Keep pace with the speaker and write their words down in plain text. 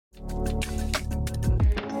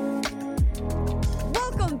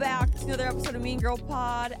Another episode of Mean Girl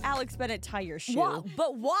Pod. Alex Bennett, tie your shoe.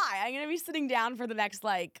 But why? I'm going to be sitting down for the next,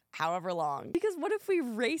 however long. Because what if we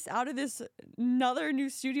race out of this another new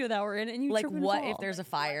studio that we're in and you trip and what fall? if there's a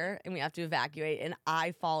fire and we have to evacuate and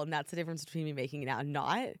I fall and that's the difference between me making it out and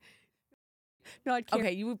not? No, I'd care.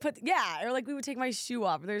 Okay, you would put, or we would take my shoe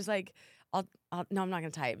off. There's no, I'm not going to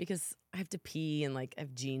tie it because I have to pee and I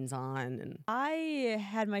have jeans on. And I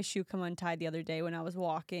had my shoe come untied the other day when I was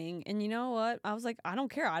walking. And you know what? I was like, I don't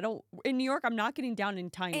care. In New York, I'm not getting down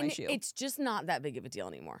and tying my shoe. It's just not that big of a deal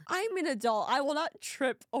anymore. I'm an adult. I will not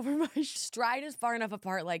trip over my shoe. Stride is far enough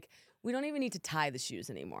apart. We don't even need to tie the shoes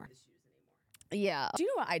anymore. Yeah. Do you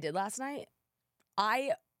know what I did last night?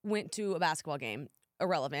 I went to a basketball game,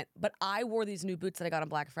 irrelevant, but I wore these new boots that I got on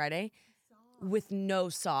Black Friday with no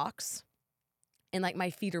socks. And my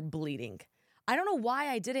feet are bleeding. I don't know why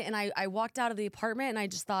I did it. And I walked out of the apartment and I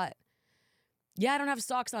just thought, I don't have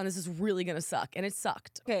socks on. This is really going to suck. And it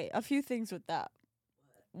sucked. Okay, a few things with that.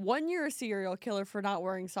 One, you're a serial killer for not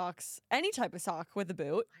wearing socks, any type of sock with a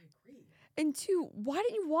boot. I agree. And two, why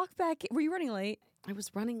didn't you walk back? Were you running late? I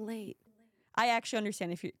was running late. I actually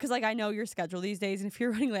understand if you, because I know your schedule these days, and if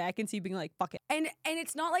you're running late, I can see you being like, fuck it. And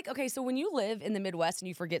it's not okay, so when you live in the Midwest and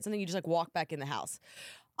you forget something, you just walk back in the house.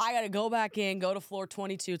 I got to go back in, go to floor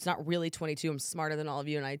 22. It's not really 22. I'm smarter than all of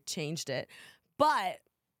you, and I changed it. But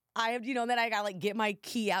I have, then I got to get my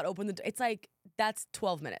key out, open the door. It's that's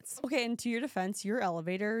 12 minutes. Okay, and to your defense, your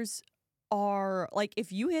elevators are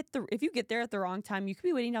if you get there at the wrong time, you could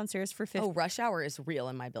be waiting downstairs for 50. Oh, rush hour is real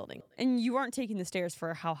in my building. And you aren't taking the stairs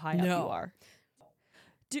for how high up you are.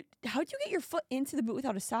 Dude, how'd you get your foot into the boot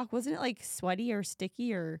without a sock? Wasn't it sweaty or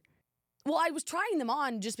sticky or? Well, I was trying them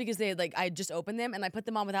on just because they had I just opened them and I put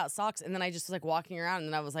them on without socks and then I just was walking around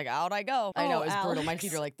and then I was out I go. I know, it's brutal. My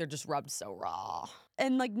feet are they're just rubbed so raw.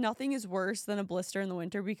 And nothing is worse than a blister in the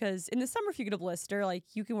winter because in the summer if you get a blister,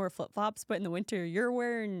 you can wear flip-flops, but in the winter you're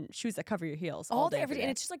wearing shoes that cover your heels all day, every day.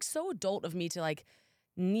 And it's just so adult of me to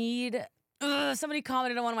need somebody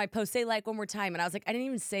commented on one of my posts, say one more time. And I was I didn't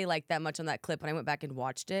even say that much on that clip. And I went back and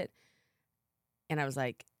watched it. And I was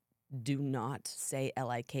do not say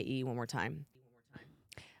L-I-K-E one more time.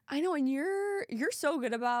 I know, and you're so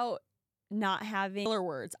good about not having filler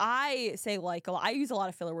words. I say a lot. I use a lot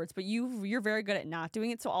of filler words, but you're very good at not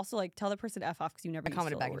doing it. So also tell the person to F off because you never use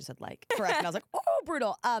commented filler back words. and said correct. And I was oh,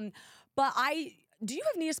 brutal. But do you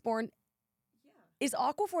have Neosporin? Is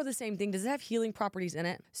Aquaphor the same thing? Does it have healing properties in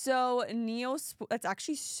it? So that's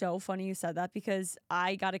actually so funny you said that because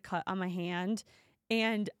I got a cut on my hand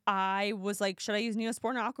and I was should I use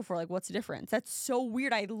Neosporin or Aquaphor? What's the difference? That's so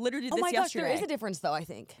weird. I literally did this yesterday. Oh my gosh, there is a difference though, I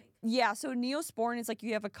think. Yeah, so Neosporin is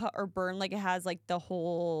you have a cut or burn, it has the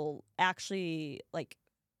whole actually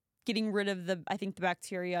getting rid of the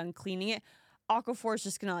bacteria and cleaning it. Aquaphor is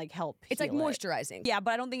just gonna help. It's moisturizing. Yeah,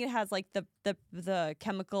 but I don't think it has the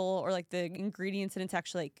chemical or the ingredients in it to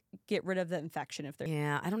actually get rid of the infection if they're.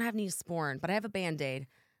 Yeah, I don't have Neosporin, but I have a Band-Aid.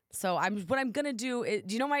 So what I'm gonna do is,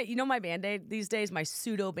 do you know my Band-Aid these days? My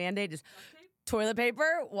pseudo Band-Aid is toilet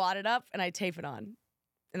paper, wad it up, and I tape it on,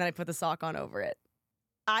 and then I put the sock on over it.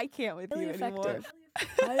 I can't with really you effective.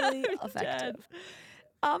 anymore. Highly effective.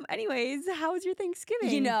 Anyways, how was your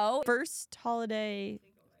Thanksgiving? First holiday.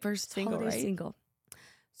 First single, holiday right? single.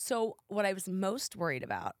 So what I was most worried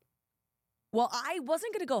about, I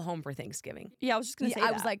wasn't going to go home for Thanksgiving. Yeah, I was just going to say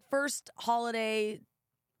I that. was first holiday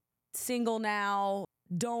single now,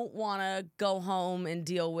 don't want to go home and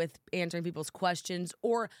deal with answering people's questions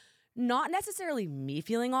or not necessarily me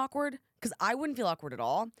feeling awkward because I wouldn't feel awkward at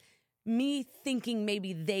all. Me thinking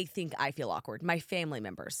maybe they think I feel awkward, my family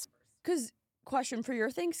members. Because question for your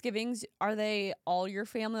Thanksgivings, are they all your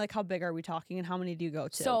family? How big are we talking and how many do you go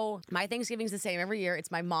to? So my Thanksgiving's the same every year. It's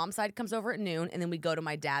my mom's side comes over at noon and then we go to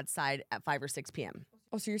my dad's side at 5 or 6 p.m.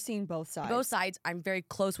 Oh, so you're seeing both sides. Both sides. I'm very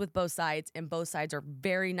close with both sides and both sides are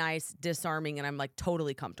very nice, disarming, and I'm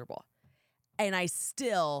totally comfortable. And I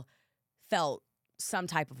still felt some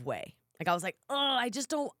type of way. I was I just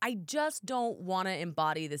don't want to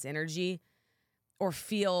embody this energy or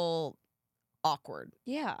feel awkward.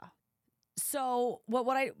 Yeah. So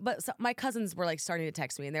my cousins were starting to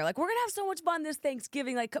text me and they're we're gonna have so much fun this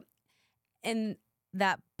Thanksgiving, and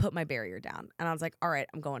that put my barrier down. And I was all right,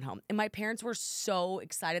 I'm going home. And my parents were so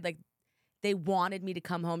excited, they wanted me to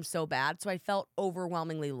come home so bad. So I felt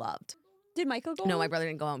overwhelmingly loved. Did Michael go No, home? my brother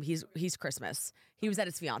didn't go home. He's Christmas. He was at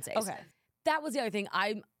his fiance's. Okay. That was the other thing.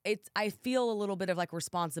 I feel a little bit of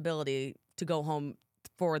responsibility to go home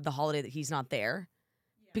for the holiday that he's not there.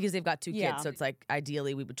 Because they've got 2 kids, so it's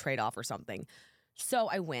ideally we would trade off or something. So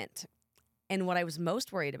I went. And what I was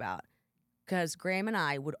most worried about, because Graham and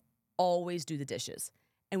I would always do the dishes.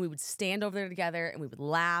 and we would stand over there together and we would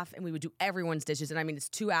laugh and we would do everyone's dishes. And I mean, it's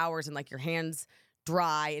 2 hours and like your hands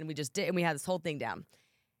dry and we just did, and we had this whole thing down.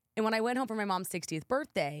 And when I went home for my mom's 60th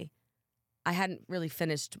birthday, I hadn't really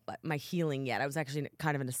finished my healing yet. I was actually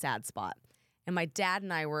kind of in a sad spot. And my dad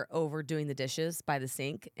and I were over doing the dishes by the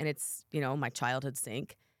sink, and it's, you know, my childhood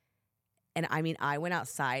sink. And I mean, I went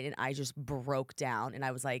outside and I just broke down, and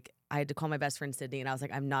I was like, I had to call my best friend Sydney, and I was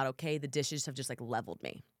like, I'm not okay. The dishes have just like leveled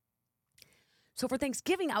me. So for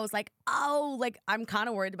Thanksgiving, I was like, oh, like I'm kind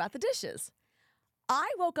of worried about the dishes. I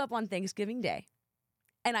woke up on Thanksgiving Day,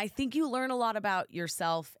 and I think you learn a lot about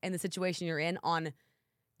yourself and the situation you're in on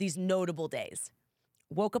these notable days.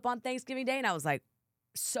 Woke up on Thanksgiving Day and I was like,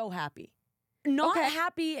 so happy. Not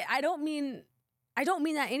happy. I don't mean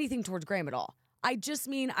that anything towards Graham at all. I just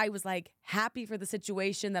mean I was like happy for the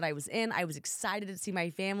situation that I was in. I was excited to see my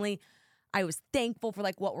family. I was thankful for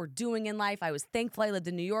like what we're doing in life. I was thankful I lived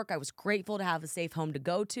in New York. I was grateful to have a safe home to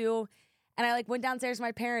go to. And I like went downstairs to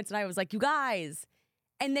my parents and I was like, you guys.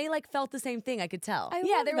 And they like felt the same thing. I could tell.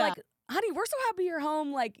 They were like, honey, we're so happy you're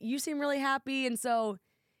home. Like you seem really happy. And so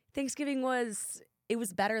Thanksgiving was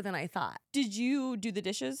better than I thought. Did you do the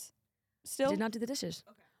dishes still? Did not do the dishes.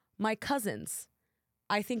 Okay. My cousins,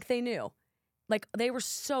 I think they knew. Like they were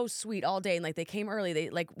so sweet all day and like they came early.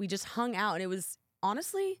 We just hung out and it was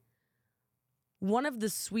honestly one of the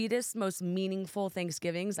sweetest, most meaningful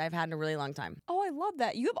Thanksgivings I've had in a really long time. Oh, I love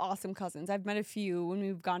that. You have awesome cousins. I've met a few when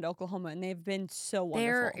we've gone to Oklahoma and they've been so wonderful.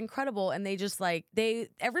 They're incredible and they just like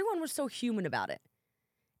everyone was so human about it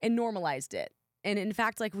and normalized it. And in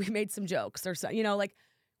fact, like we made some jokes or so, you know, like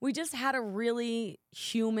we just had a really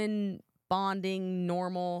human bonding,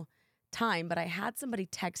 normal time. But I had somebody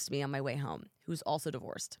text me on my way home who's also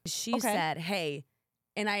divorced. She said, hey,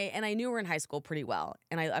 and I knew her in high school pretty well.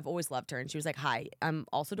 And I've always loved her. And she was like, hi, I'm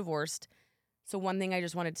also divorced. So one thing I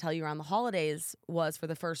just wanted to tell you around the holidays was for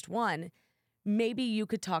the first one, maybe you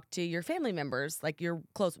could talk to your family members, like your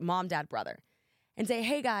close mom, dad, brother, and say,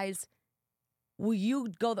 hey guys, will you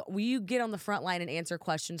get on the front line and answer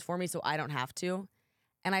questions for me so I don't have to?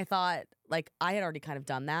 And I thought, like, I had already kind of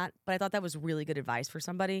done that, but I thought that was really good advice for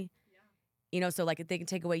somebody. Yeah. You know, so like they can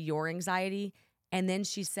take away your anxiety. And then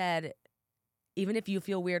she said, even if you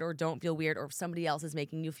feel weird or don't feel weird or if somebody else is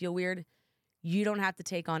making you feel weird, you don't have to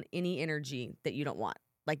take on any energy that you don't want.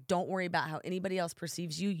 Like, don't worry about how anybody else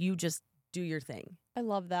perceives you. You just do your thing. I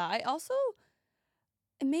love that. I also,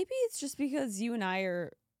 maybe it's just because you and I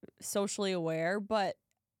are socially aware, but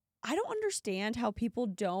I don't understand how people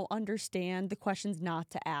don't understand the questions not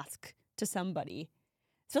to ask to somebody,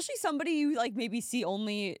 especially somebody you like maybe see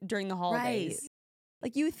only during the holidays. Right.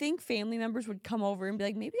 Like you think family members would come over and be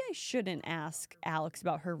like, maybe I shouldn't ask Alex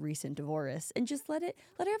about her recent divorce and just let her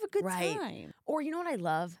have a good time. Or you know what I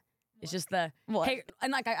love? It's just the hey,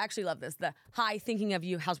 and like I actually love this. The hi, thinking of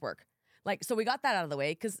you, how's work? Like, so we got that out of the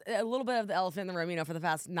way because a little bit of the elephant in the room, you know, for the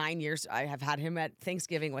past 9 years, I have had him at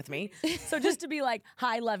Thanksgiving with me. So just to be like,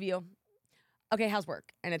 hi, love you. Okay, how's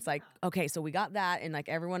work? And it's like, okay, so we got that and like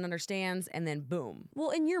everyone understands and then boom.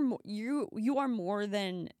 Well, and you are more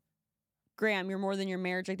than Graham, you're more than your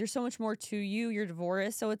marriage. Like there's so much more to you. You're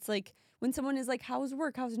divorced. So it's like when someone is like, how's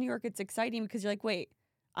work? How's New York? It's exciting because you're like, wait,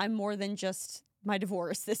 I'm more than just my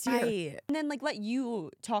divorce this year. Right. And then like let you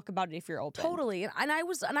talk about it if you're open. Totally. And I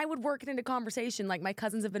would work it into conversation. Like my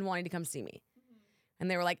cousins have been wanting to come see me. And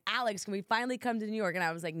they were like, Alex, can we finally come to New York? And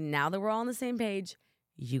I was like, now that we're all on the same page,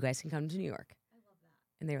 you guys can come to New York. I love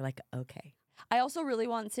that. And they were like, okay. I also really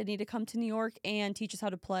want Sydney to come to New York and teach us how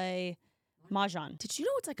to play Mahjong. Did you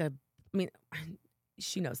know it's like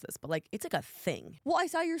she knows this, but like it's like a thing. Well, I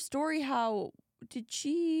saw your story. How did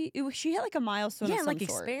she had like a milestone of some like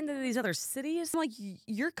sort. Expanded to these other cities. I'm like,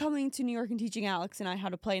 you're coming to New York and teaching Alex and I how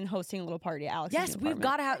to play and hosting a little party at Alex's Yes, we've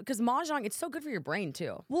got to have, because Mahjong, it's so good for your brain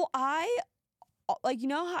too. Well, like, you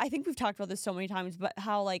know, how I think we've talked about this so many times, but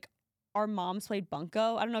how like our moms played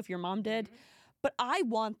bunco. I don't know if your mom did, but I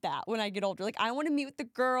want that when I get older. Like I want to meet with the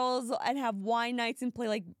girls and have wine nights and play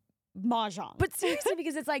like Mahjong. But seriously,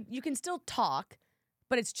 because it's like you can still talk,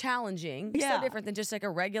 but it's challenging. It's so different than just like a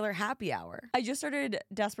regular happy hour. I just started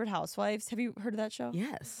Desperate Housewives. Have you heard of that show?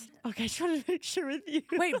 Yes. Okay, I just wanted to make sure with you.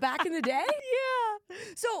 Wait, back in the day? Yeah.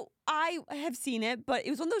 So I have seen it, but it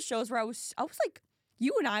was one of those shows where I was like,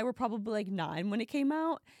 you and I were probably like 9 when it came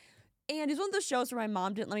out. And it was one of those shows where my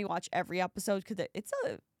mom didn't let me watch every episode because it's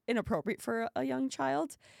inappropriate for a young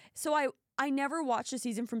child. So I never watched a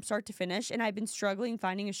season from start to finish, and I've been struggling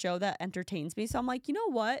finding a show that entertains me. So I'm like, you know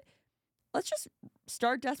what? Let's just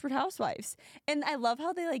start Desperate Housewives. And I love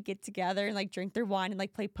how they like get together and like drink their wine and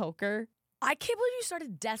like play poker. I can't believe you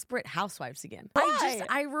started Desperate Housewives again. Why?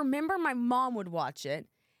 I remember my mom would watch it,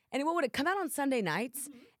 And what would it come out on Sunday nights?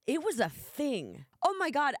 It was a thing. Oh my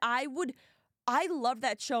God, I loved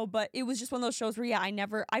that show, but it was just one of those shows where,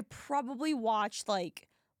 I probably watched like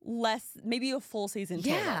less, maybe a full season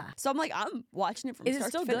total. Yeah. So I'm like, I'm watching it from Is it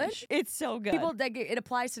start still to finish. good? It's so good. People, it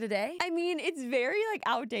applies to today? I mean, it's very like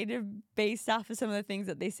outdated based off of some of the things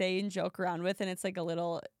that they say and joke around with, and it's like a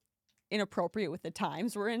little inappropriate with the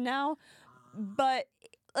times we're in now. But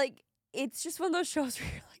like, it's just one of those shows where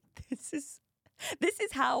you're like, this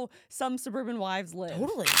is how some suburban wives live.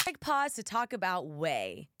 Totally. Quick pause to talk about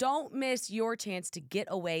Way. Don't miss your chance to get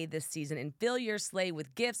away this season and fill your sleigh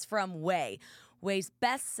with gifts from Way. Way's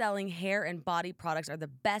best-selling hair and body products are the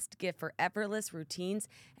best gift for effortless routines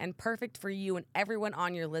and perfect for you and everyone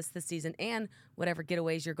on your list this season. And whatever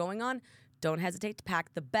getaways you're going on, don't hesitate to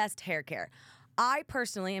pack the best hair care. I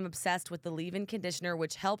personally am obsessed with the leave-in conditioner,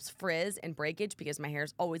 which helps frizz and breakage because my hair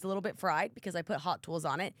is always a little bit fried because I put hot tools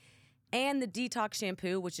on it. And the detox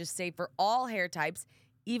shampoo, which is safe for all hair types,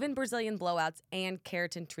 even Brazilian blowouts and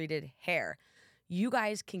keratin-treated hair. You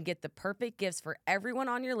guys can get the perfect gifts for everyone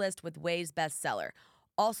on your list with Way's bestseller.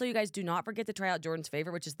 Also, you guys do not forget to try out Jordan's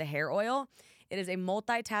favorite, which is the hair oil. It is a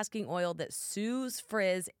multitasking oil that soothes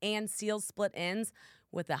frizz and seals split ends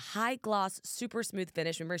with a high gloss, super smooth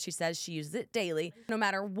finish. Remember, she says she uses it daily. No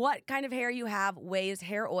matter what kind of hair you have, Way's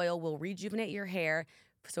hair oil will rejuvenate your hair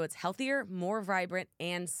so it's healthier, more vibrant,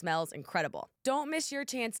 and smells incredible. Don't miss your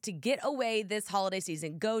chance to get away this holiday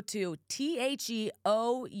season. Go to THEOUAI.com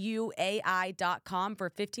for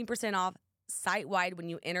 15% off site-wide when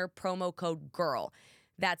you enter promo code GIRL.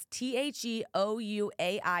 That's THEOUAI.com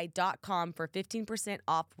for 15%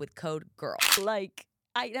 off with code GIRL. Like,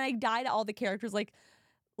 I died at all the characters, like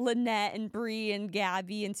Lynette and Bree and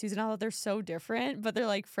Gabby and Susan, although they're so different, but they're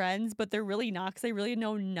like friends, but they're really not because they really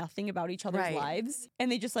know nothing about each other's lives.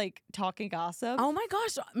 And they just like talk and gossip. Oh my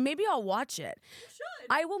gosh, maybe I'll watch it. You should.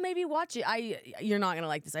 I will maybe watch it. You're not going to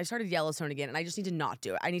like this. I started Yellowstone again, and I just need to not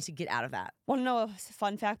do it. I need to get out of that. Want to know a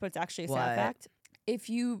fun fact, but it's actually a sad What? fact?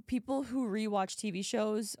 People who rewatch TV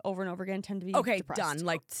shows over and over again tend to be depressed. Done.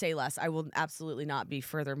 Like, say less. I will absolutely not be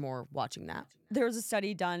furthermore watching that. There was a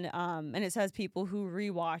study done, and it says people who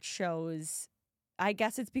rewatch shows, I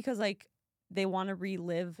guess it's because like they want to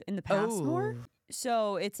relive in the past more.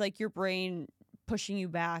 So it's like your brain pushing you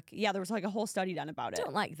back. Yeah, there was like a whole study done about it.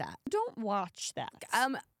 Don't like that. Don't watch that.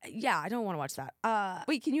 Yeah, I don't want to watch that.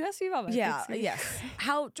 Wait, can you ask me about my Thanksgiving? Yes.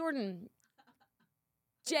 How, Jordan,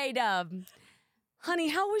 J-Dub, honey,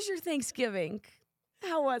 how was your Thanksgiving?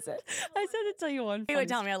 How was it? I said to tell you one. Anyway,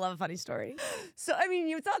 tell me. I love a funny story. So, I mean,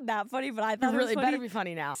 it's not that funny, but I thought Really it was funny. better be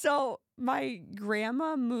funny now. So, my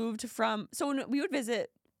grandma moved from, so when we would visit,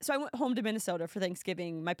 so I went home to Minnesota for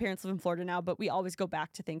Thanksgiving. My parents live in Florida now, but we always go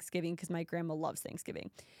back to Thanksgiving because my grandma loves Thanksgiving.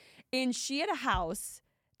 And she had a house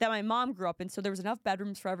that my mom grew up in, so there was enough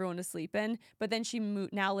bedrooms for everyone to sleep in. But then she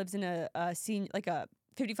now lives in a senior, like a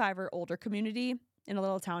 55 or older community in a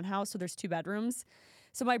little townhouse, so there's 2 bedrooms.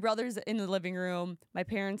 So my brother's in the living room. My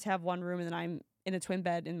parents have one room, and then I'm in a twin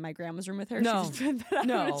bed in my grandma's room with her. No. She's a twin bed. I'm in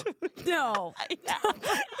a No. twin bed. No.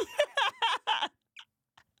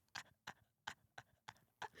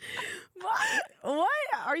 What?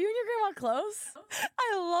 Are you and your grandma close?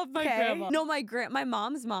 I love my Okay. grandma. No, my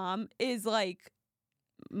mom's mom is like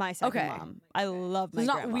my second mom. I love my It's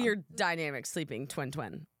not grandma. weird dynamic sleeping twin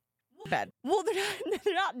bed. Well,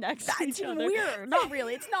 they're not next to each It's other. weird. Not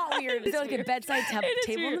really. It's not weird. Is there like a weird. bedside It is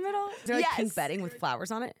table in weird. the middle? Is there like pink Yes. bedding with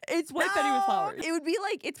flowers on it? It's white bedding with No. flowers. It would be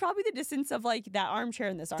like, it's probably the distance of like that armchair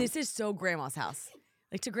and this armchair. This is so grandma's house.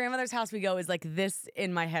 Like to grandmother's house we go is like this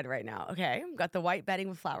in my head right now. Okay, got the white bedding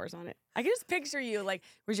with flowers on it. I can just picture you like,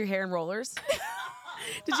 where's your hair in rollers?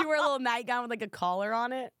 Did you wear a little nightgown with like a collar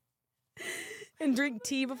on it? And drink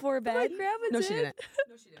tea before bed? My grandma No, did. she didn't.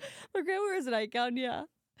 My grandma wears a nightgown, yeah.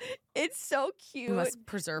 It's so cute. You must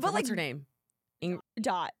preserve But, her. What's like- her name?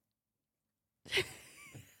 Dot.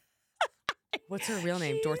 What's her real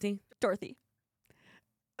name? Dorothy? Dorothy.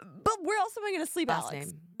 But where else am I going to sleep, Last Alex?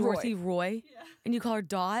 name? Dorothy Roy? Yeah. And you call her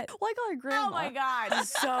Dot? Well, I call her grandma. Oh my God.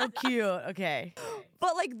 So cute. Okay.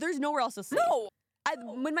 But like, there's nowhere else to sleep. No.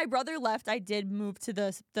 When my brother left, I did move to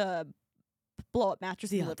the blow up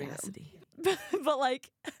mattress in the living room. audacity. But like,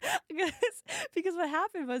 because what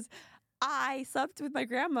happened was, I slept with my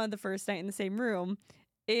grandma the first night in the same room,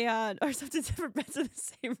 or slept in different beds in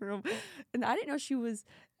the same room, and I didn't know she was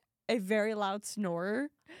a very loud snorer.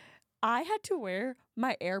 I had to wear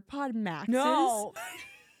my AirPod Maxes No.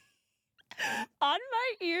 on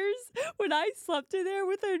my ears when I slept in there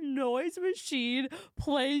with a noise machine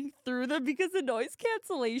playing through them because the noise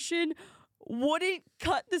cancellation wouldn't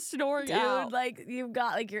cut the snoring Dude, out. like you've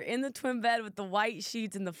got like you're in the twin bed with the white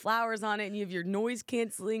sheets and the flowers on it, and you have your noise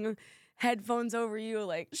canceling headphones over you.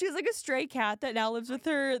 Like She has like a stray cat that now lives with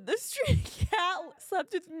her. The stray cat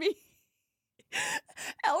slept with me.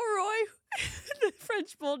 Elroy, the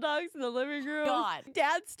French bulldogs in the living room. God.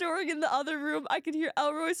 Dad's snoring in the other room. I could hear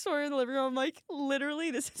Elroy snoring in the living room. I'm like,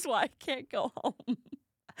 literally, this is why I can't go home.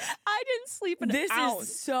 I didn't sleep in this an ounce.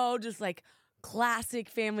 is so just like classic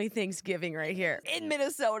family Thanksgiving right here. In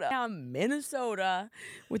Minnesota. Now Minnesota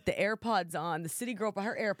with the AirPods on, the city girl with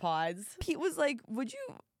her AirPods. Pete was like, would you,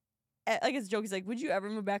 like it's a joke, he's like, would you ever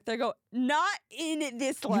move back there? I go, not in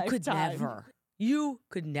this lifetime. You could never. You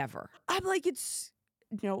could never. I'm like, it's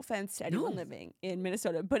no offense to anyone living in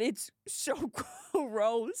Minnesota, but it's so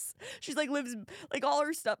gross. She's like lives like all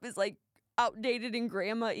her stuff is like outdated and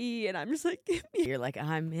grandma-y, and I'm just like, give me. You're like,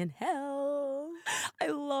 I'm in hell. I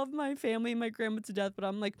love my family and my grandma to death, but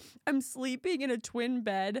I'm like, I'm sleeping in a twin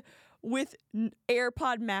bed with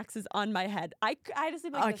AirPod Maxes on my head. I just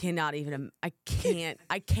sleep like I this. cannot even. I can't.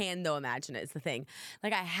 I can though imagine it. It's the thing.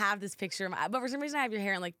 Like I have this picture of but for some reason I have your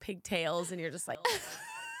hair in like pigtails, and you're just like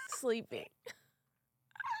sleeping.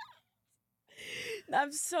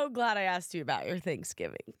 I'm so glad I asked you about your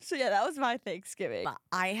Thanksgiving. So yeah, that was my Thanksgiving.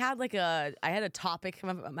 I had a topic come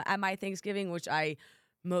up at my Thanksgiving, which I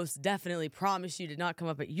most definitely promise you did not come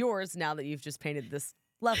up at yours. Now that you've just painted this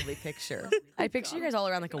lovely picture, I picture you guys all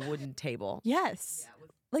around like a wooden table. Yes.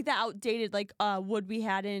 Like the outdated like wood we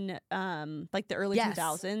had in like the early Yes.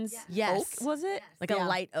 2000s. Yes. Oak, was it? Like Yeah. a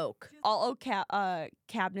light oak. All oak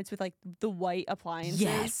cabinets with like the white appliances.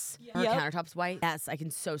 Yes. Her Yep. countertop's white. Yes, I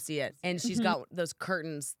can so see it. And she's got those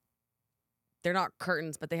curtains. They're not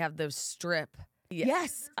curtains, but they have those strip.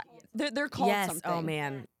 Yes. They're called Yes. something. Oh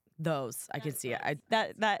man, those I can see it. I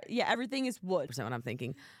That yeah, everything is wood. percent what I'm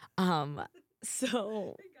thinking.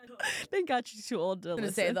 So Thank God she's too old to I'm gonna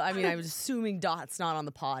listen. say that. I mean, I was assuming Dot's not on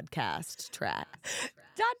the podcast track.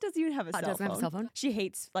 Dot doesn't even have a Dot cell doesn't phone. have a cell phone? She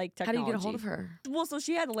hates like How do technology. you get a hold of her? Well, so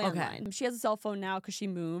she had a landline. She has a cell phone now because she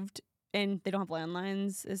moved, and they don't have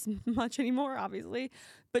landlines as much anymore, obviously.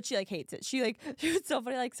 But she like hates it. She like it's so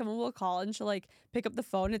funny. Like someone will call and she'll like pick up the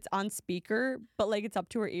phone. It's on speaker, but like it's up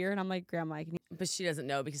to her ear, and I'm like, Grandma, I can. But she doesn't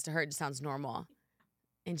know because to her it just sounds normal.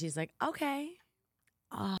 And she's like, okay.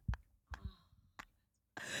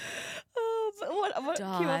 Oh, but what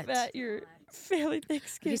came up Dot. at your family Okay,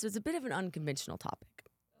 Thanksgiving? so it's a bit of an unconventional topic.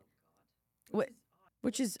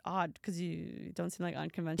 Which is odd because you don't seem like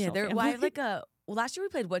unconventional. Yeah, family. well, I have like last year we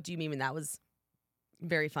played What Do You Mean, and that was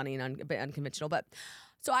very funny and a bit unconventional. But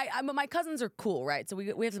so my cousins are cool, right? So we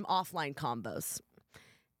have some offline combos,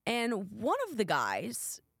 and one of the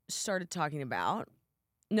guys started talking about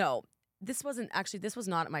this was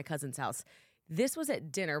not at my cousin's house. This was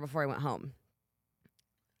at dinner before I went home.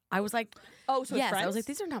 I was like, Oh, so it's yes, friends? I was like,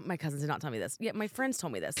 these are not my cousins. Did not tell me this. Yeah, my friends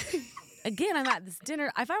told me this. Again, I'm at this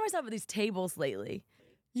dinner. I find myself at these tables lately.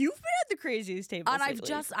 You've been at the craziest tables. And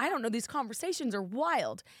lately. I don't know, these conversations are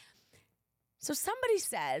wild. So somebody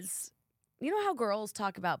says, you know how girls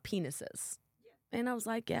talk about penises? Yeah. And I was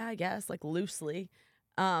like, yeah, I guess, like loosely.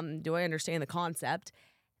 Do I understand the concept?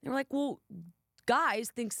 And they were like, well, guys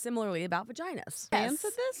think similarly about vaginas. Sam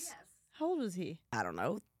said this? Yes. How old was he? I don't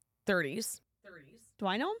know, 30s. Do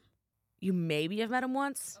I know him? You maybe have met him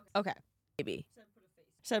once? Okay. Maybe.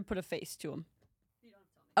 Said put a face to him.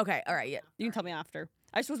 Okay, all right, yeah. You can tell me after.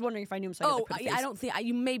 I just was wondering if I knew him. So I Oh, could put a face. I don't think,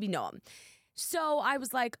 you maybe know him. So I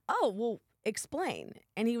was like, oh, well, explain.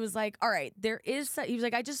 And he was like, all right, he was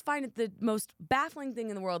like, I just find it the most baffling thing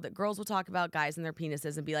in the world that girls will talk about guys and their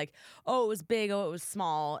penises and be like, oh, it was big, oh, it was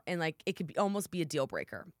small. And like, it could almost be a deal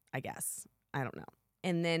breaker, I guess. I don't know.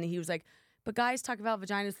 And then he was like, but guys talk about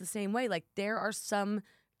vaginas the same way. Like, there are some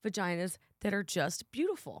vaginas that are just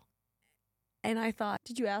beautiful. And I thought,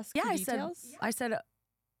 Did you ask? yeah, the I details? said,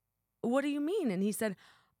 what do you mean? And he said,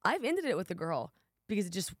 I've ended it with a girl because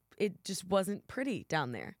it just wasn't pretty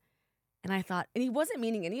down there. And I thought, and he wasn't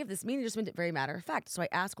meaning any of this mean, he just meant it very matter of fact. So I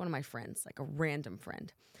asked one of my friends, like a random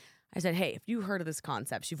friend. I said, hey, if you heard of this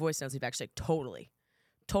concept, she voice notes, we've actually like,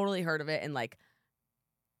 totally heard of it. And like,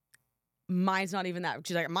 mine's not even that.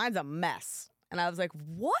 She's like, mine's a mess. And I was like,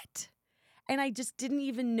 what? And I just didn't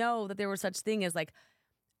even know that there was such thing as like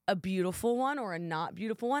a beautiful one or a not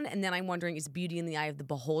beautiful one. And then I'm wondering, is beauty in the eye of the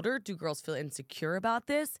beholder? Do girls feel insecure about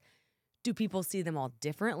this? Do people see them all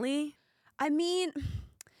differently? I mean,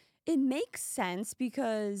 it makes sense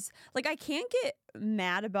because, like, I can't get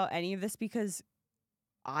mad about any of this because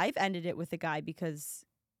I've ended it with a guy because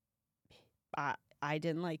I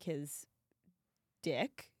didn't like his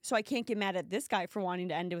dick. So I can't get mad at this guy for wanting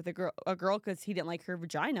to end it with a girl because he didn't like her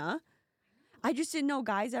vagina. I just didn't know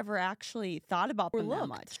guys ever actually thought about them that looked.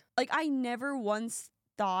 much. Like, I never once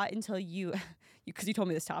thought until you, because you told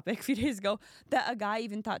me this topic a few days ago, that a guy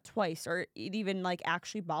even thought twice or it even like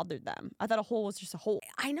actually bothered them. I thought a hole was just a hole.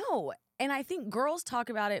 I know. And I think girls talk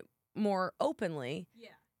about it more openly. Yeah.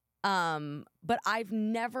 But I've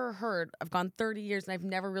never heard, I've gone 30 years and I've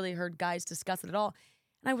never really heard guys discuss it at all.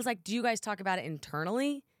 And I was like, do you guys talk about it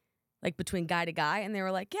internally? Like between guy to guy? And they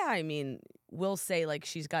were like, yeah, I mean, we'll say like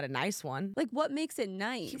she's got a nice one. Like, what makes it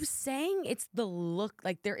nice? He was saying it's the look,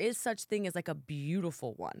 like there is such thing as like a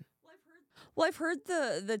beautiful one. Well, I've heard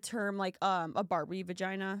the term like a Barbie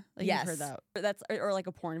vagina. Like, Yes. you've heard that. That's or like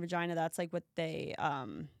a porn vagina. That's like what they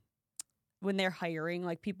when they're hiring,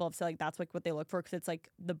 like people have said like that's like what they look for because it's like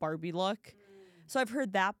the Barbie look. So I've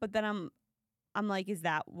heard that, but then I'm like, is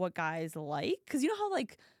that what guys like? Because you know how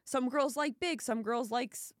like some girls like big, some girls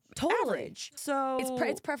like average. So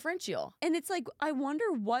It's preferential. and it's like I wonder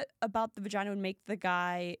what about the vagina would make the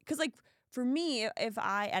guy. Because like for me, if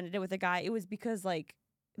I ended it with a guy, it was because like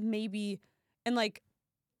maybe, and like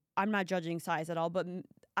I'm not judging size at all, but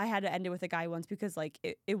I had to end it with a guy once because like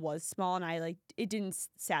it was small and I like it didn't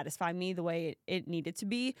satisfy me the way it needed to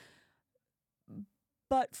be.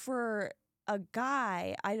 But for a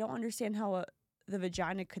guy, I don't understand how the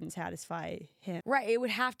vagina couldn't satisfy him. Right. It would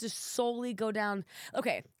have to solely go down.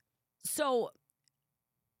 Okay. So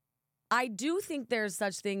I do think there's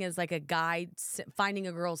such thing as like a guy finding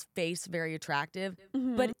a girl's face very attractive,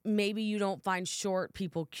 but maybe you don't find short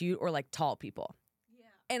people cute or like tall people. Yeah.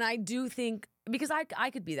 And I do think, because I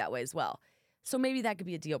could be that way as well. So maybe that could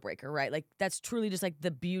be a deal breaker, right? Like that's truly just like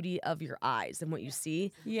the beauty of your eyes and what you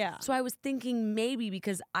see. Yeah. So I was thinking maybe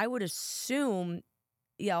because I would assume,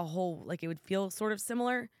 yeah, a whole, like it would feel sort of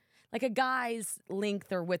similar. Like a guy's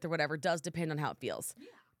length or width or whatever does depend on how it feels. Yeah.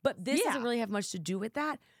 But this doesn't really have much to do with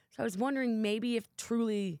that. So I was wondering maybe if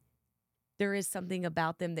truly there is something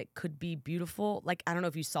about them that could be beautiful. Like, I don't know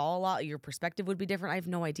if you saw a lot, your perspective would be different. I have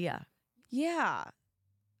no idea. Yeah.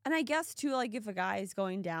 And I guess too, like if a guy is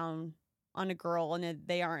going down on a girl and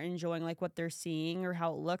they aren't enjoying like what they're seeing or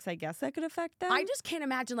how it looks, I guess that could affect them. I just can't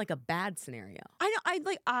imagine like a bad scenario. I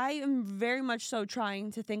know. I am very much so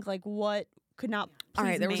trying to think like what could not. All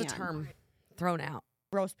right, there please was a man. term thrown out.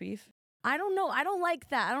 Roast beef. I don't know. I don't like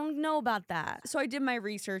that. I don't know about that. So I did my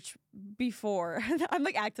research before. I'm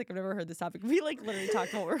like acting like I've never heard this topic. We like literally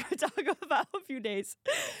talked about what we're going to talk about a few days,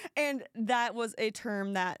 and that was a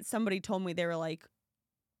term that somebody told me. They were like,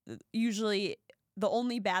 usually the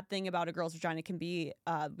only bad thing about a girl's vagina can be,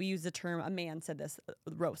 we use the term, a man said this,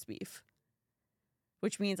 roast beef,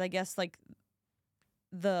 which means I guess like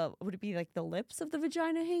would it be like the lips of the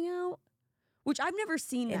vagina hang out? Which I've never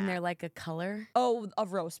seen that. And they're like a color? Oh,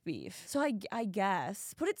 of roast beef. So I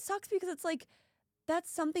guess. But it sucks because it's like,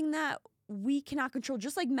 that's something that we cannot control.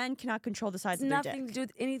 Just like men cannot control the size of their dick. Nothing to do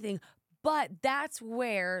with anything. But that's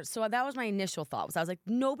where, so that was my initial thought. I was like,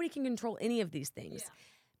 nobody can control any of these things. Yeah.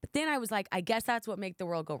 But then I was like, I guess that's what makes the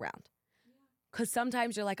world go round. Because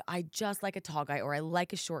sometimes you're like, I just like a tall guy or I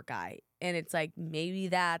like a short guy. And it's like, maybe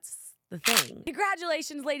that's the thing.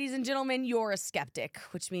 Congratulations, ladies and gentlemen, you're a skeptic,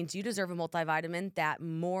 which means you deserve a multivitamin that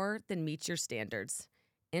more than meets your standards.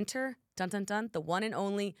 Enter, dun dun dun, the one and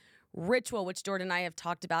only Ritual, which Jordan and I have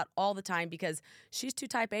talked about all the time because she's too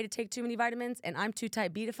type A to take too many vitamins and I'm too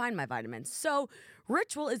type B to find my vitamins. So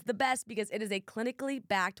Ritual is the best because it is a clinically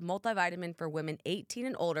backed multivitamin for women 18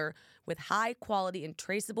 and older with high quality and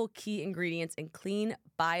traceable key ingredients in clean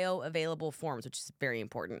bioavailable forms, which is very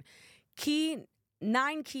important.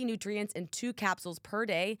 9 key nutrients in 2 capsules per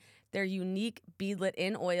day. Their unique beadlet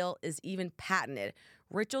in oil is even patented.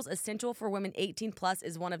 Ritual's Essential for Women 18 Plus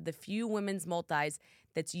is one of the few women's multis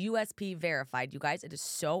that's USP verified. You guys, it is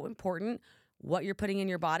so important what you're putting in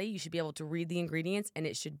your body. You should be able to read the ingredients and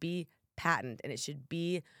it should be patented and it should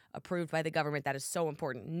be approved by the government. That is so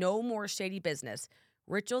important. No more shady business.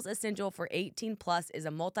 Ritual's Essential for 18 Plus is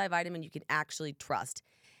a multivitamin you can actually trust.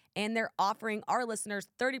 And they're offering our listeners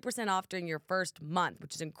 30% off during your first month,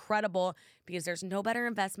 which is incredible because there's no better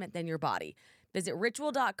investment than your body. Visit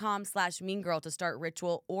ritual.com/meangirl to start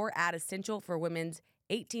Ritual or add Essential for Women's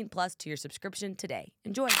 18 Plus to your subscription today.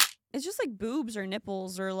 Enjoy. It's just like boobs or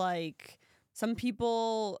nipples or like some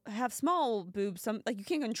people have small boobs. Some like you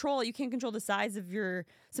can't control it. You can't control the size of your.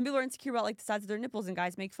 Some people are insecure about like the size of their nipples, and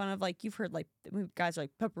guys make fun of like you've heard like guys are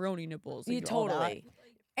like pepperoni nipples. Like, Yeah, totally.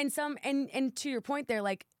 And some and to your point, they're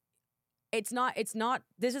like, it's not.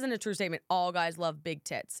 This isn't a true statement. All guys love big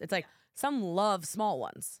tits. It's like some love small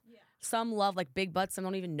ones. Yeah. Some love like big butts. Some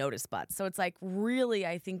don't even notice butts. So it's like really,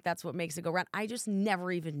 I think that's what makes it go around. I just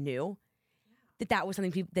never even knew that was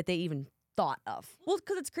something that they even thought of. Well,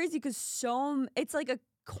 because it's crazy because it's like a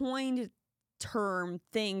coined term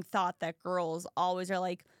thing thought that girls always are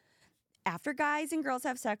like, after guys and girls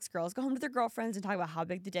have sex, girls go home to their girlfriends and talk about how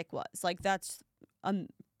big the dick was. Like, that's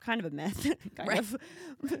kind of a myth, kind of.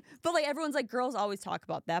 But like everyone's like, girls always talk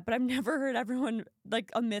about that. But I've never heard everyone like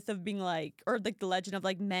a myth of being like, or like the legend of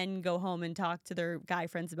like men go home and talk to their guy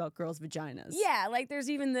friends about girls' vaginas. Yeah, like there's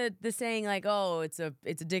even the saying like, oh, it's a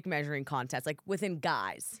dick measuring contest, like within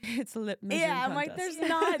guys. It's a lip measuring Yeah, I'm like, contest.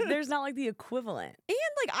 there's not like the equivalent. And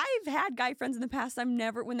like I've had guy friends in the past. I've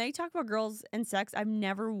never, when they talk about girls and sex, I've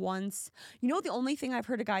never once. You know, the only thing I've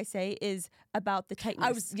heard a guy say is about the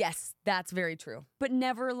tightness. Yes, that's very true. But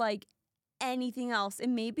never like anything else.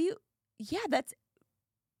 And maybe, yeah, that's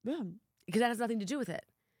Because that has nothing to do with it.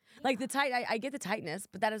 Like the tight, I get the tightness,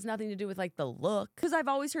 but that has nothing to do with like the look. because I've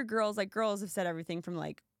always heard girls have said everything from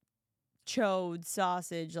like chode,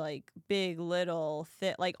 sausage, like big, little,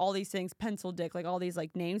 thick, like all these things, pencil dick, like all these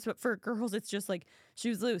like names. But for girls, it's just like she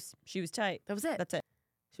was loose, she was tight. That was it. That's it.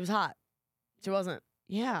 She was hot. She wasn't.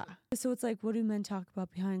 Yeah. So it's like, what do men talk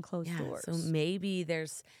about behind closed doors? So maybe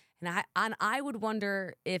there's, and I would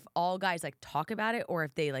wonder if all guys like talk about it, or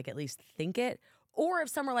if they like at least think it, or if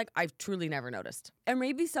some are like, I've truly never noticed. And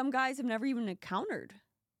maybe some guys have never even encountered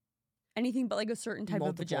anything but like a certain type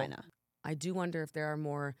Multiple. of vagina. I do wonder if there are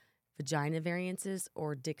more vagina variances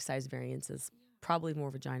or dick size variances. Probably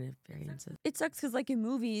more vagina variances. It sucks because like in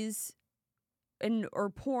movies or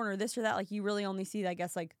porn or this or that, like you really only see, I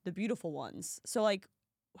guess, like the beautiful ones. So like,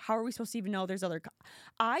 how are we supposed to even know there's other?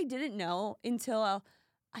 I didn't know until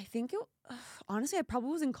I think honestly, I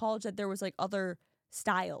probably was in college that there was like other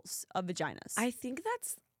styles of vaginas.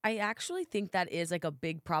 I actually think that is like a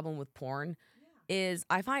big problem with porn. Is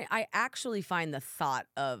I actually find the thought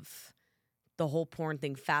of the whole porn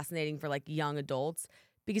thing fascinating for like young adults,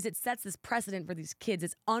 because it sets this precedent for these kids.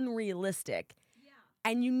 It's unrealistic.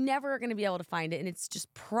 And you never are going to be able to find it. And it's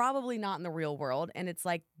just probably not in the real world. And it's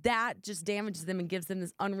like that just damages them and gives them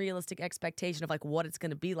this unrealistic expectation of like what it's going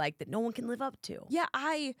to be like that no one can live up to. Yeah,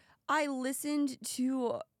 I listened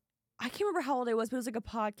to, I can't remember how old I was, but it was like a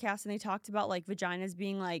podcast and they talked about like vaginas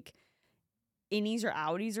being like innies or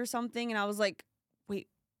outies or something. And I was like, wait,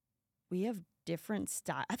 we have different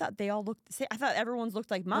style. I thought they all looked the same. I thought everyone's looked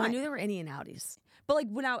like mine. Well, I knew there were innie and outies. But like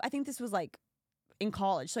when I think this was like in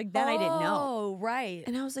college. So like then I didn't know. Oh, right.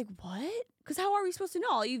 And I was like, what? Because how are we supposed to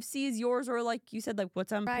know? All you see is yours, or like you said, like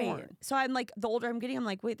what's on porn. So I'm like, the older I'm getting, I'm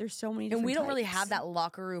like, wait, there's so many different And we don't types. really have that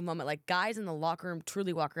locker room moment. Like guys in the locker room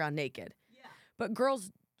truly walk around naked. Yeah. But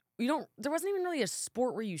girls, there wasn't even really a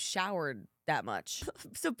sport where you showered that much.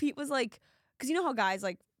 So Pete was like, because you know how guys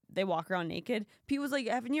like, they walk around naked. Pete was like,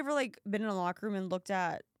 haven't you ever like been in a locker room and looked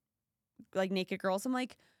at like naked girls? I'm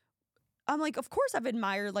like, of course I've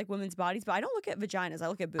admired like women's bodies, but I don't look at vaginas. I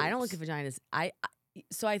look at boobs. I don't look at vaginas.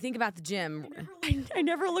 So I think about the gym. I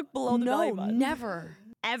never look below the belly button. Never.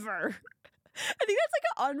 Ever. I think that's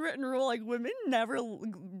like an unwritten rule. Like women never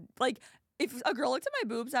like. If a girl looked at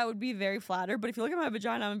my boobs, I would be very flattered. But if you look at my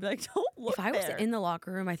vagina, I'm gonna be like, don't look. If I was there. in the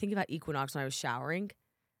locker room, I think about Equinox when I was showering.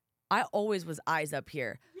 I always was eyes up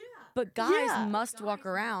here. But guys must walk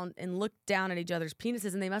around and look down at each other's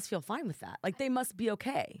penises, and they must feel fine with that. Like they must be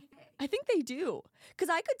okay. I think they do. Because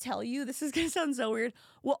I could tell you, this is going to sound so weird,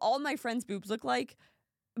 what all my friends' boobs look like.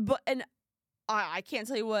 And I can't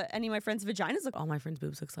tell you what any of my friends' vaginas look like. All my friends'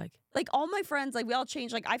 boobs looks like. Like all my friends, like we all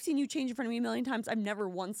change. Like I've seen you change in front of me a million times. I've never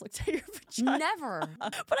once looked at your vagina. Never.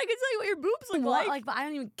 But I can tell you what your boobs look like. But I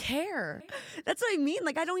don't even care. That's what I mean.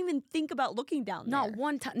 Like I don't even think about looking down there. Not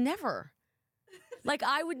one time. Never. Like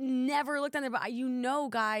I would never look down there. But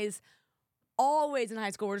guys always in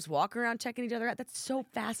high school were just walking around checking each other out. That's so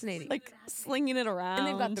fascinating. Like slinging it around. And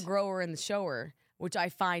they've got the grower and the shower, which I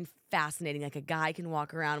find fascinating. Like a guy can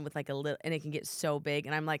walk around with like a little, and it can get so big.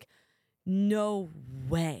 And I'm like, no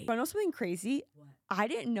way. But I know something crazy. What? I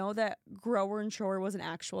didn't know that grower and shower was an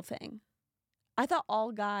actual thing. I thought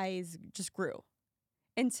all guys just grew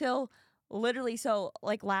until literally. So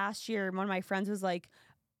like last year, one of my friends was like,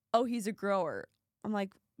 oh, he's a grower. I'm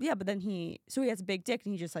like, yeah, but then he has a big dick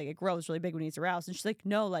and he just like, it grows really big when he's aroused. And she's like,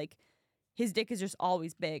 no, like his dick is just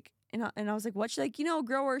always big. And I was like, what? She's like,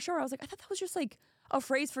 grower or shower. I was like, I thought that was just like a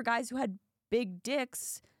phrase for guys who had big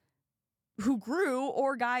dicks who grew,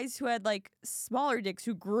 or guys who had like smaller dicks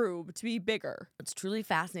who grew to be bigger. It's truly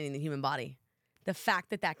fascinating, the human body. The fact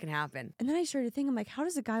that can happen. And then I started thinking, I'm like, how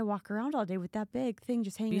does a guy walk around all day with that big thing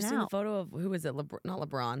just hanging out? Have you seen the photo of, who is it? Not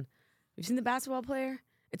LeBron. You've seen the basketball player?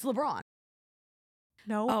 It's LeBron.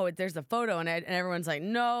 No. Oh, there's a photo and everyone's like,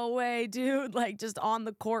 no way, dude. Like just on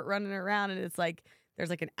the court running around, and it's like, there's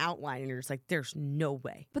like an outline and you're just like, there's no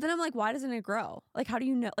way. But then I'm like, why doesn't it grow? Like, how do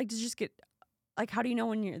you know? Like, does it just get, like, how do you know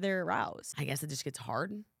when they're aroused? I guess it just gets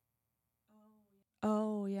hard.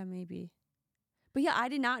 Oh, yeah, maybe. But yeah, I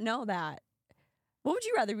did not know that. What would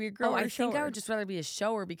you rather be, a girl or a I think I shower? would just rather be a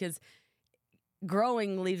shower because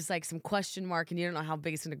growing leaves like some question mark and you don't know how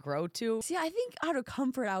big it's going to grow to. See, I think out of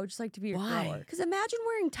comfort, I would just like to be a Why? grower. Because imagine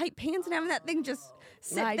wearing tight pants and having that thing just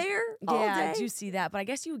sit I- there all Yeah, day. I do see that, but I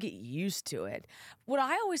guess you would get used to it. What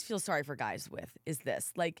I always feel sorry for guys with is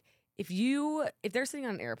this. Like, if they're sitting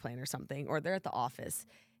on an airplane or something, or they're at the office,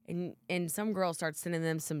 and some girl starts sending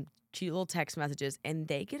them some cute little text messages and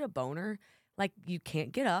they get a boner, like, you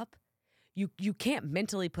can't get up. You can't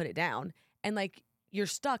mentally put it down. And like, you're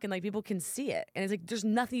stuck and like people can see it. And it's like, there's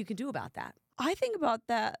nothing you can do about that. I think about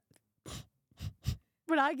that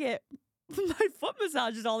when I get my foot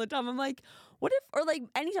massages all the time. I'm like, what if, or like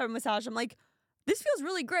any type of massage, I'm like, this feels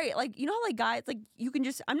really great. Like, you know how like guys, like you can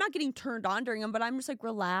just, I'm not getting turned on during them, but I'm just like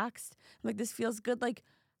relaxed. I'm like, this feels good. Like,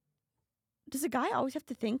 does a guy always have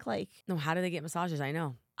to think like, No, how do they get massages? I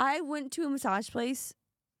know. I went to a massage place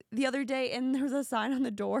the other day and there was a sign on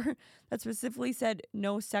the door that specifically said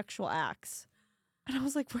no sexual acts. And I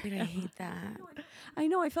was like, wait, I hate that. I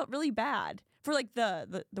know, I felt really bad for like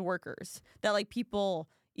the workers, that like people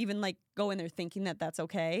even like go in there thinking that that's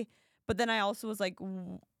okay. But then I also was like,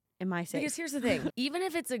 am I safe? Because here's the thing, even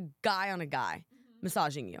if it's a guy on a guy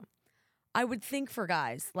massaging you, I would think for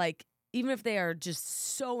guys, like, even if they are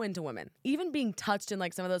just so into women, even being touched in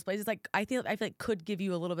like some of those places, like I feel like could give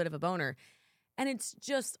you a little bit of a boner. And it's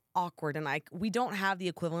just awkward. And like, we don't have the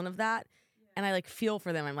equivalent of that. And I like feel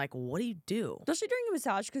for them. I'm like, what do you do? Especially during a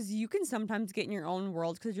massage, because you can sometimes get in your own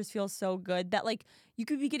world because it just feels so good that like you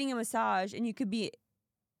could be getting a massage and you could be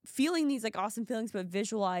feeling these like awesome feelings, but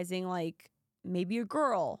visualizing like maybe a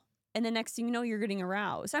girl. And the next thing you know, you're getting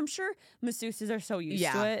aroused. I'm sure masseuses are so used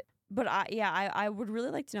to it. But I would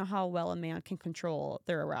really like to know how well a man can control